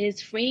for this is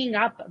freeing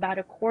up about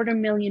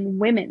 250,000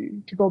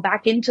 women to go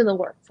back into the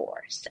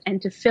workforce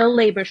and to fill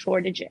labor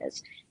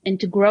shortages and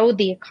to grow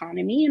the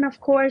economy. And of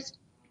course,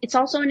 it's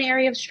also an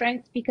area of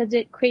strength because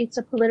it creates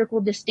a political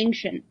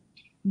distinction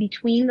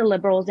between the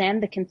Liberals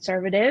and the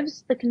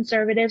Conservatives. The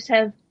Conservatives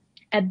have,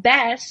 at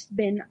best,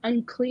 been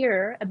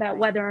unclear about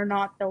whether or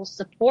not they'll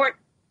support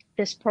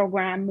this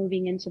program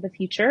moving into the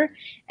future,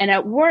 and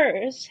at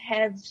worst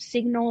have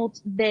signaled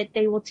that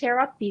they will tear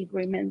up the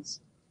agreements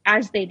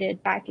as they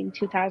did back in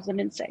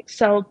 2006.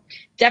 So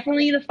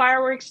definitely the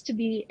fireworks to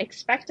be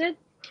expected,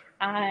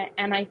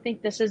 and I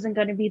think this isn't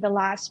going to be the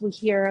last we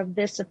hear of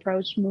this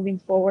approach moving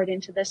forward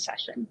into this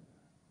session.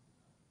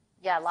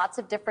 Yeah, lots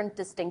of different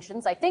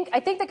distinctions. I think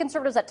the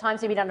Conservatives at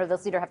times, maybe under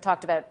this leader, have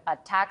talked about a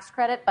tax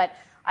credit, but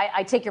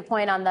I take your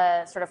point on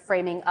the sort of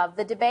framing of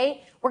the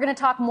debate. We're going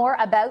to talk more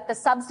about the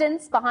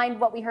substance behind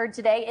what we heard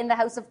today in the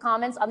House of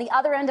Commons on the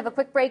other end of a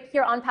quick break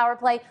here on Power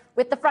Play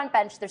with the front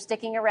bench. They're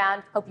sticking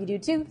around. Hope you do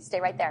too. Stay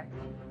right there.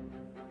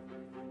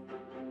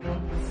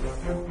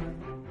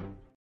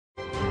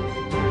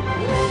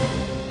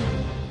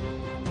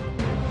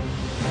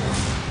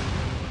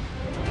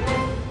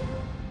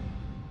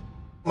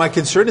 My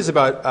concern is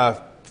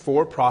about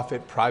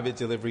for-profit private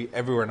delivery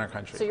everywhere in our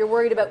country. So you're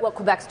worried about what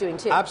Quebec's doing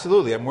too?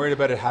 Absolutely. I'm worried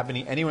about it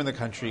happening anywhere in the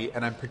country,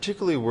 and I'm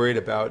particularly worried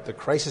about the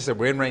crisis that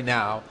we're in right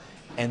now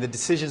and the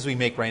decisions we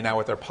make right now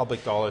with our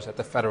public dollars at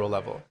the federal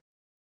level.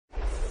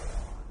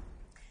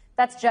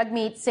 That's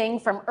Jagmeet Singh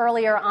from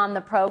earlier on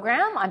the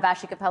program. I'm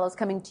Vashi Capellos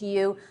coming to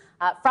you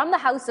from the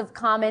House of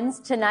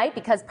Commons tonight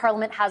because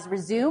Parliament has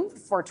resumed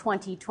for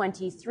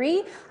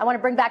 2023. I want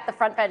to bring back the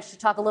front bench to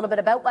talk a little bit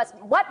about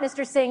what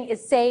Mr. Singh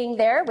is saying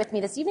there. With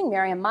me this evening,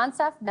 Maryam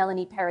Monsef,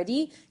 Melanie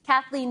Paradis,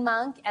 Kathleen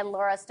Monk, and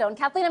Laura Stone.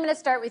 Kathleen, I'm going to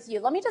start with you.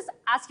 Let me just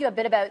ask you a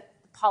bit about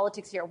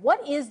politics here.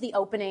 What is the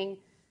opening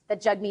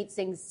that Jagmeet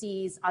Singh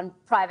sees on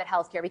private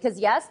health care? Because,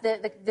 yes,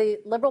 the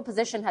Liberal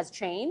position has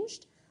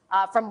changed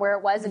from where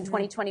it was in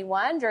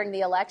 2021 during the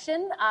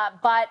election,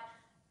 but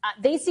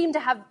they seem to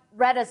have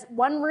read as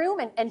one room,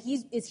 and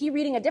is he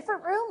reading a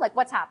different room? Like,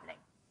 what's happening?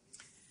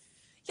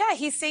 Yeah,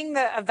 he's seeing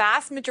a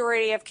vast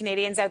majority of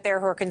Canadians out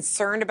there who are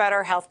concerned about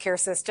our healthcare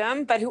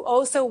system, but who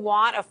also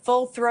want a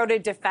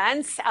full-throated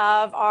defense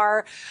of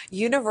our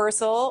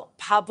universal,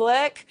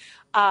 public,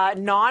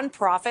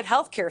 non-profit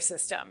healthcare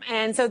system.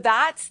 And so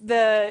that's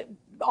the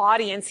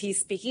audience he's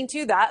speaking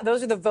to.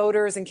 Those are the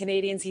voters and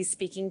Canadians he's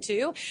speaking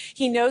to.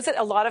 He knows that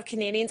a lot of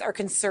Canadians are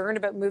concerned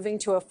about moving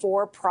to a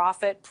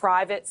for-profit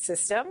private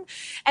system.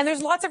 And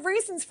there's lots of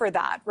reasons for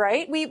that,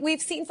 right?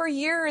 We've seen for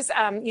years,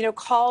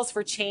 calls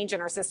for change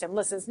in our system.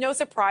 Listen, it's no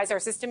surprise our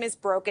system is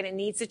broken. It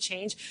needs to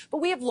change. But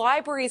we have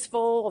libraries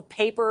full of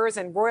papers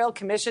and royal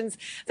commissions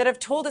that have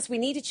told us we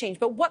need to change.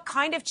 But what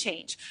kind of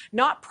change?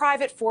 Not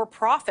private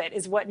for-profit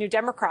is what New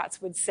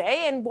Democrats would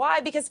say. And why?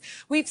 Because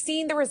we've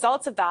seen the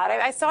results of that.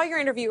 I saw your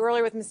interview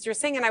earlier with Mr.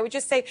 Singh, and I would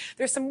just say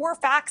there's some more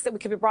facts that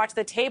could be brought to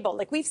the table.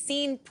 Like we've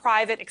seen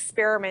private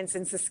experiments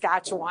in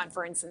Saskatchewan,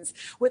 for instance,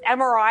 with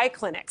MRI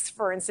clinics,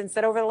 for instance,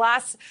 that over the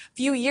last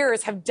few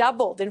years have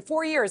doubled. In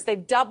 4 years,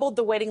 they've doubled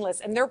the waiting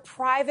list, and they're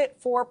private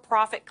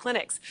for-profit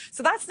clinics.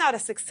 So that's not a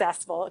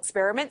successful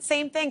experiment.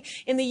 Same thing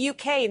in the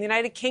UK, in the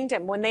United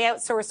Kingdom, when they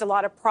outsourced a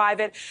lot of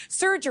private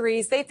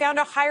surgeries, they found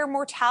a higher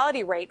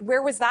mortality rate.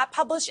 Where was that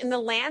published? In the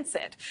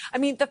Lancet. I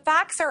mean, the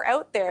facts are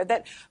out there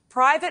that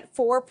private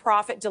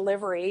for-profit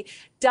delivery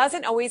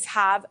doesn't always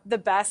have the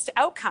best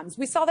outcomes.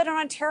 We saw that in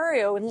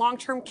Ontario in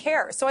long-term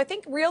care. So I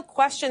think real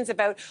questions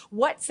about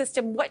what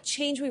system, what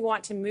change we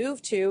want to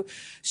move to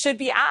should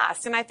be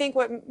asked. And I think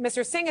what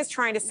Mr. Singh is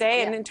trying to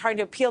say and trying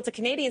to appeal to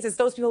Canadians is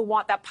those people who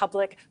want that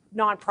public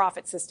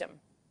nonprofit system.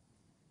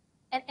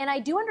 And I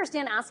do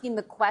understand asking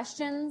the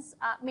questions,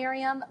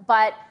 Miriam,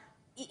 but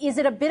is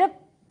it a bit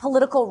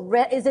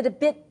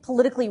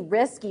politically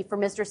risky for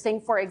Mr.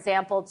 Singh, for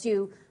example,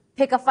 to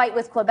pick a fight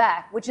with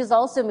Quebec, which is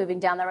also moving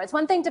down the road? It's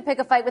one thing to pick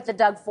a fight with the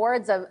Doug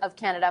Fords of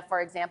Canada, for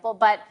example,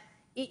 but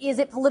is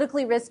it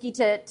politically risky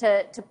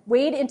to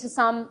wade into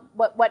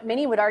what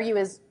many would argue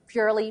is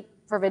purely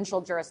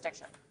provincial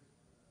jurisdiction?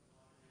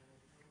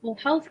 Well,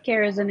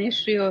 healthcare is an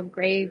issue of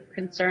grave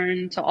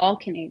concern to all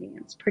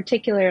Canadians,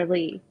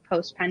 particularly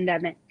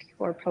post-pandemic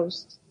or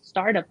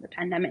post-start of the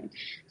pandemic.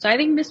 So I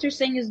think Mr.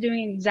 Singh is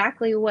doing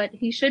exactly what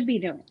he should be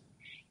doing.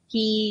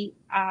 He,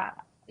 I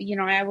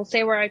will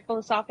say where I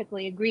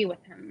philosophically agree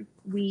with him.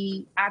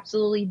 We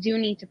absolutely do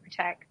need to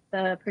protect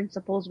the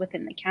principles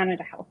within the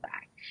Canada Health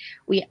Act.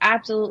 We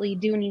absolutely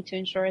do need to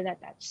ensure that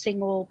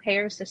single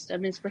payer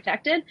system is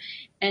protected.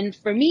 And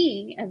for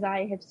me, as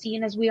I have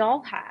seen, as we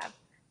all have,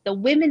 the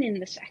women in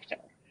the sector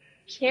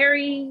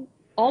carry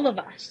all of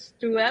us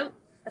throughout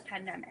the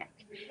pandemic.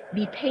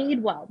 Be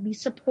paid well, be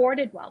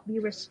supported well, be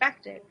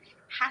respected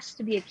has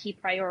to be a key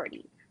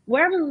priority.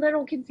 Where I'm a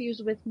little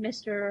confused with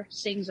Mr.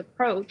 Singh's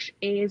approach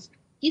is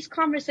these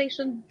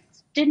conversations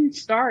didn't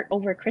start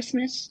over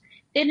Christmas.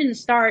 They didn't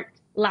start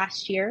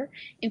last year.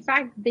 In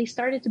fact, they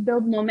started to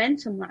build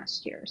momentum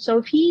last year. So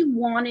if he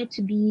wanted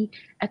to be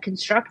a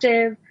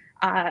constructive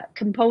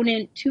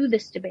component to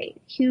this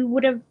debate, he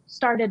would have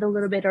started a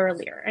little bit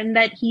earlier, and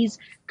that he's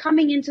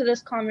coming into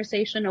this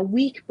conversation a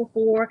week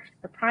before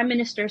the Prime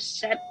Minister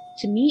set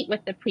to meet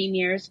with the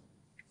premiers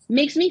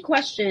makes me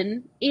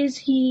question, is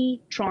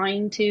he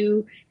trying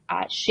to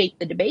shape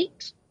the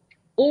debate,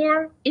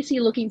 or is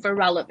he looking for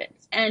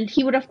relevance? And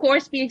he would, of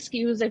course, be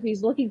excused if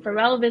he's looking for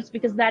relevance,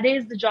 because that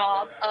is the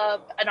job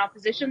of an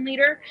opposition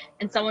leader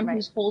and someone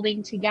who's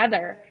holding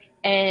together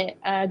a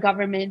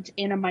government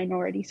in a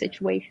minority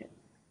situation.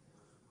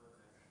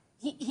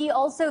 He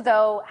also,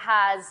 though,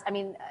 has,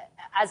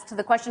 as to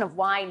the question of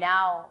why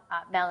now,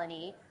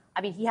 Melanie,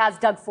 he has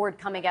Doug Ford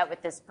coming out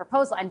with this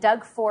proposal, and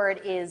Doug Ford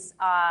is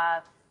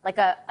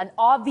an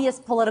obvious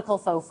political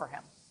foe for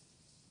him.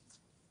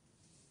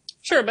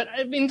 Sure, but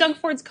Doug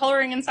Ford's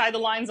coloring inside the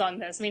lines on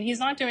this. He's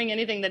not doing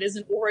anything that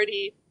isn't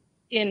already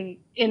in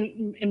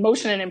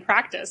motion and in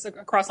practice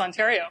across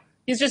Ontario.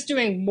 He's just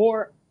doing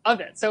more of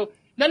it. So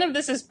none of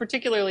this is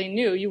particularly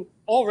new. You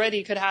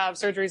already could have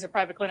surgeries at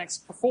private clinics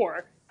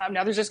before.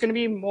 Now there's just going to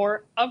be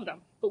more of them.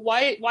 But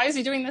why is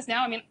he doing this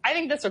now? I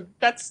think that's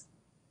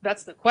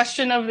the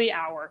question of the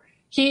hour.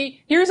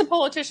 Here's a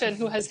politician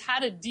who has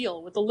had a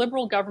deal with the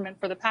Liberal government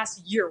for the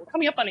past year. We're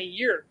coming up on a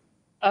year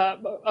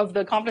of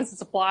the confidence and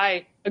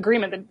supply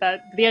agreement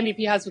that the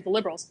NDP has with the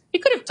Liberals. He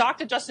could have talked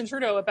to Justin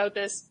Trudeau about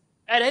this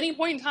at any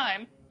point in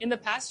time in the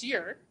past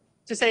year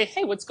to say,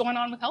 hey, what's going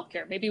on with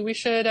healthcare? Maybe we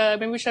should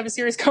have a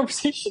serious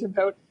conversation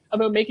about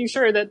making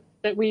sure that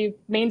we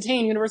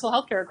maintain universal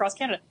healthcare across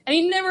Canada. And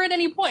he never at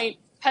any point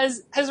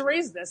has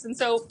raised this. And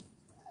so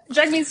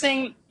Jagmeet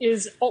Singh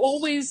is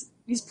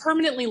he's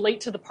permanently late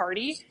to the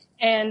party,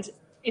 and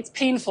it's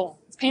painful.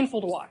 It's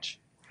painful to watch.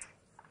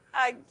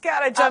 I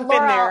gotta jump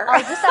Laura, in there.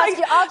 I'll just ask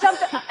you.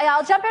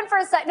 I'll jump in for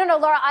a sec. No,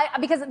 Laura,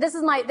 because this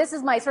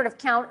is my sort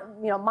of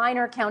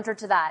minor counter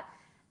to that.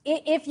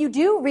 If you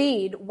do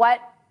read what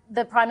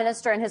the Prime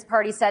Minister and his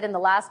party said in the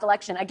last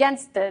election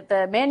against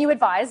the man you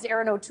advised,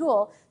 Aaron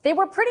O'Toole, they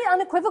were pretty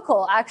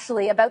unequivocal,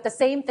 actually, about the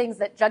same things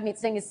that Jagmeet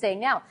Singh is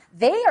saying now.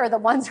 They are the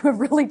ones who have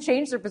really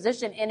changed their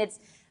position, and it's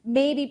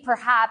maybe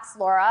perhaps,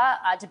 Laura,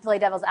 to play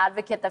devil's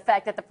advocate, the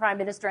fact that the Prime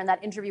Minister in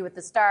that interview with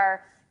The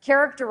Star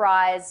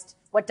characterized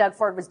what Doug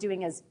Ford was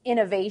doing as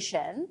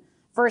innovation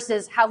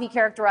versus how he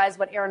characterized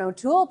what Aaron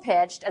O'Toole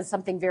pitched as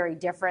something very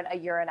different a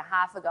year and a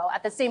half ago.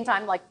 At the same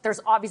time, there's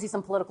obviously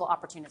some political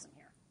opportunism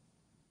here.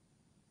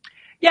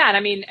 Yeah, and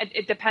I mean,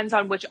 it depends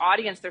on which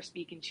audience they're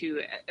speaking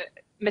to.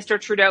 Mr.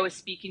 Trudeau is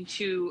speaking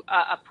to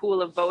a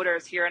pool of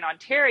voters here in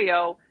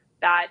Ontario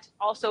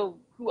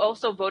who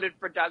also voted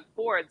for Doug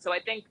Ford. So I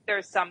think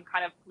there's some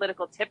kind of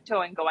political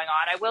tiptoeing going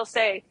on. I will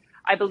say,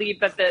 I believe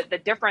that the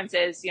difference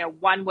is,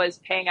 one was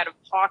paying out of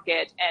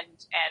pocket,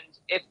 and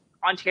if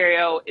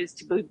Ontario is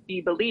to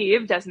be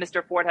believed, as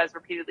Mr. Ford has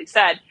repeatedly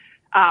said,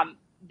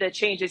 the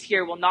changes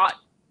here will not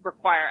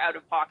require out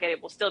of pocket.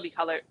 It will still be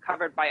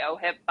covered by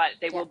OHIP, but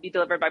they will be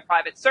delivered by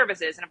private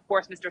services. And of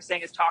course, Mr.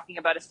 Singh is talking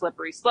about a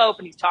slippery slope,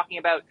 and he's talking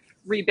about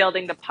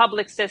rebuilding the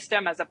public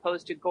system as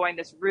opposed to going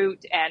this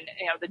route. And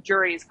the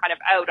jury is kind of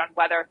out on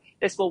whether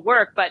this will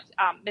work. But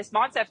Ms.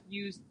 Monsef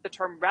used the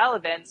term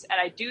relevance,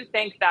 and I do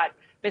think that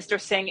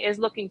Mr. Singh is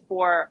looking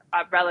for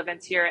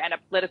relevance here and a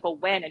political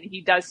win, and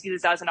he does see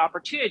this as an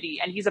opportunity.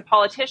 And he's a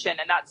politician,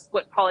 and that's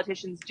what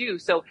politicians do.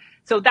 So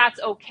that's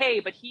okay,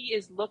 but he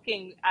is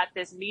looking at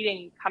this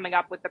meeting coming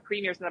up with the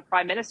premiers and the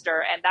prime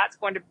minister, and that's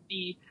going to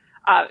be,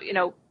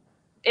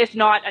 if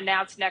not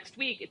announced next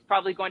week, it's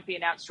probably going to be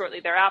announced shortly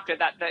thereafter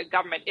that the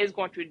government is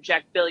going to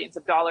inject billions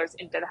of dollars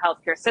into the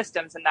healthcare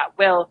systems, and that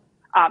will,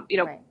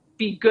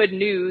 be good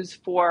news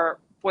for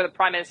the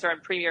prime minister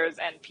and premiers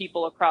and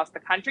people across the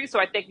country. So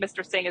I think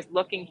Mr. Singh is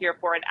looking here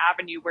for an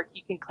avenue where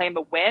he can claim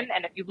a win.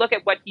 And if you look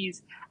at what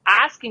he's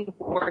asking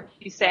for,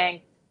 he's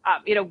saying,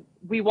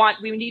 we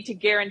need to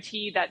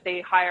guarantee that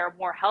they hire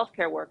more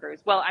healthcare workers.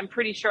 Well, I'm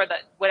pretty sure that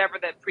whatever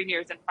the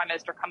premiers and prime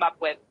minister come up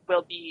with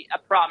will be a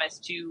promise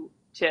to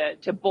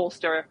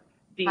bolster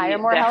the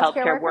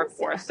healthcare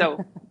workforce.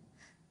 So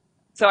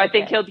I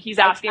think he's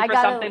asking for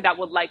something that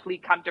will likely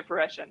come to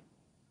fruition.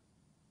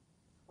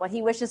 What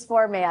he wishes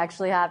for may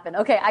actually happen.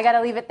 Okay, I got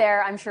to leave it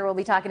there. I'm sure we'll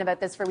be talking about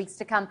this for weeks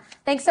to come.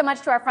 Thanks so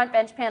much to our front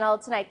bench panel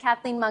tonight: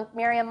 Kathleen Monk,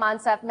 Miriam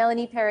Monsef,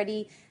 Melanie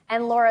Paradis,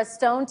 and Laura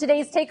Stone.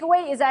 Today's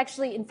takeaway is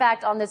actually, in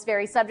fact, on this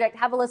very subject.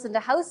 Have a listen to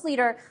House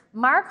Leader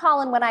Mark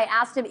Holland when I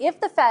asked him if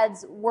the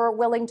feds were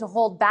willing to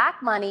hold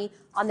back money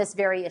on this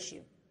very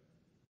issue.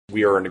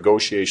 We are in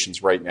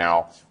negotiations right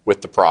now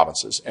with the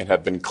provinces and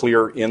have been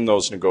clear in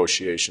those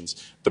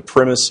negotiations the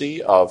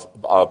primacy of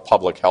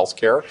public health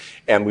care.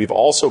 And we've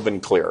also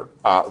been clear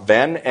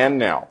then and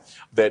now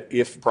that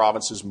if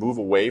provinces move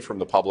away from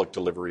the public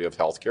delivery of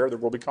health care, there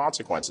will be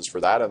consequences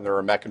for that. And there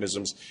are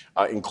mechanisms,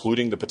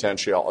 including the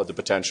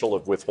potential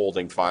of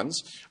withholding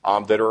funds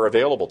that are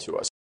available to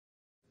us.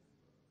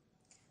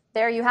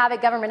 There you have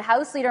it. Government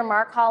House Leader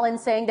Mark Holland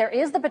saying there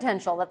is the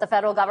potential that the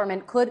federal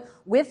government could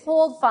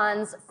withhold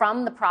funds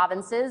from the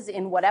provinces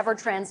in whatever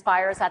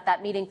transpires at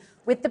that meeting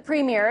with the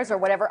premiers, or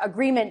whatever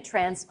agreement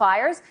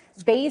transpires,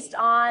 based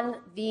on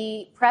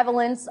the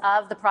prevalence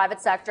of the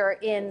private sector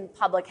in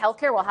public health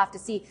care. We'll have to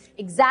see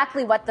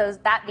exactly what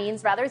that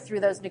means through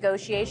those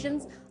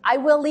negotiations. I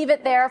will leave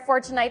it there for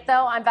tonight,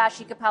 though. I'm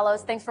Vashi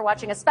Kapelos. Thanks for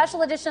watching a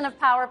special edition of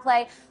Power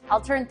Play. I'll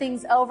turn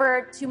things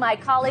over to my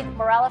colleague,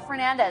 Morella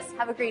Fernandez.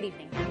 Have a great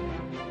evening.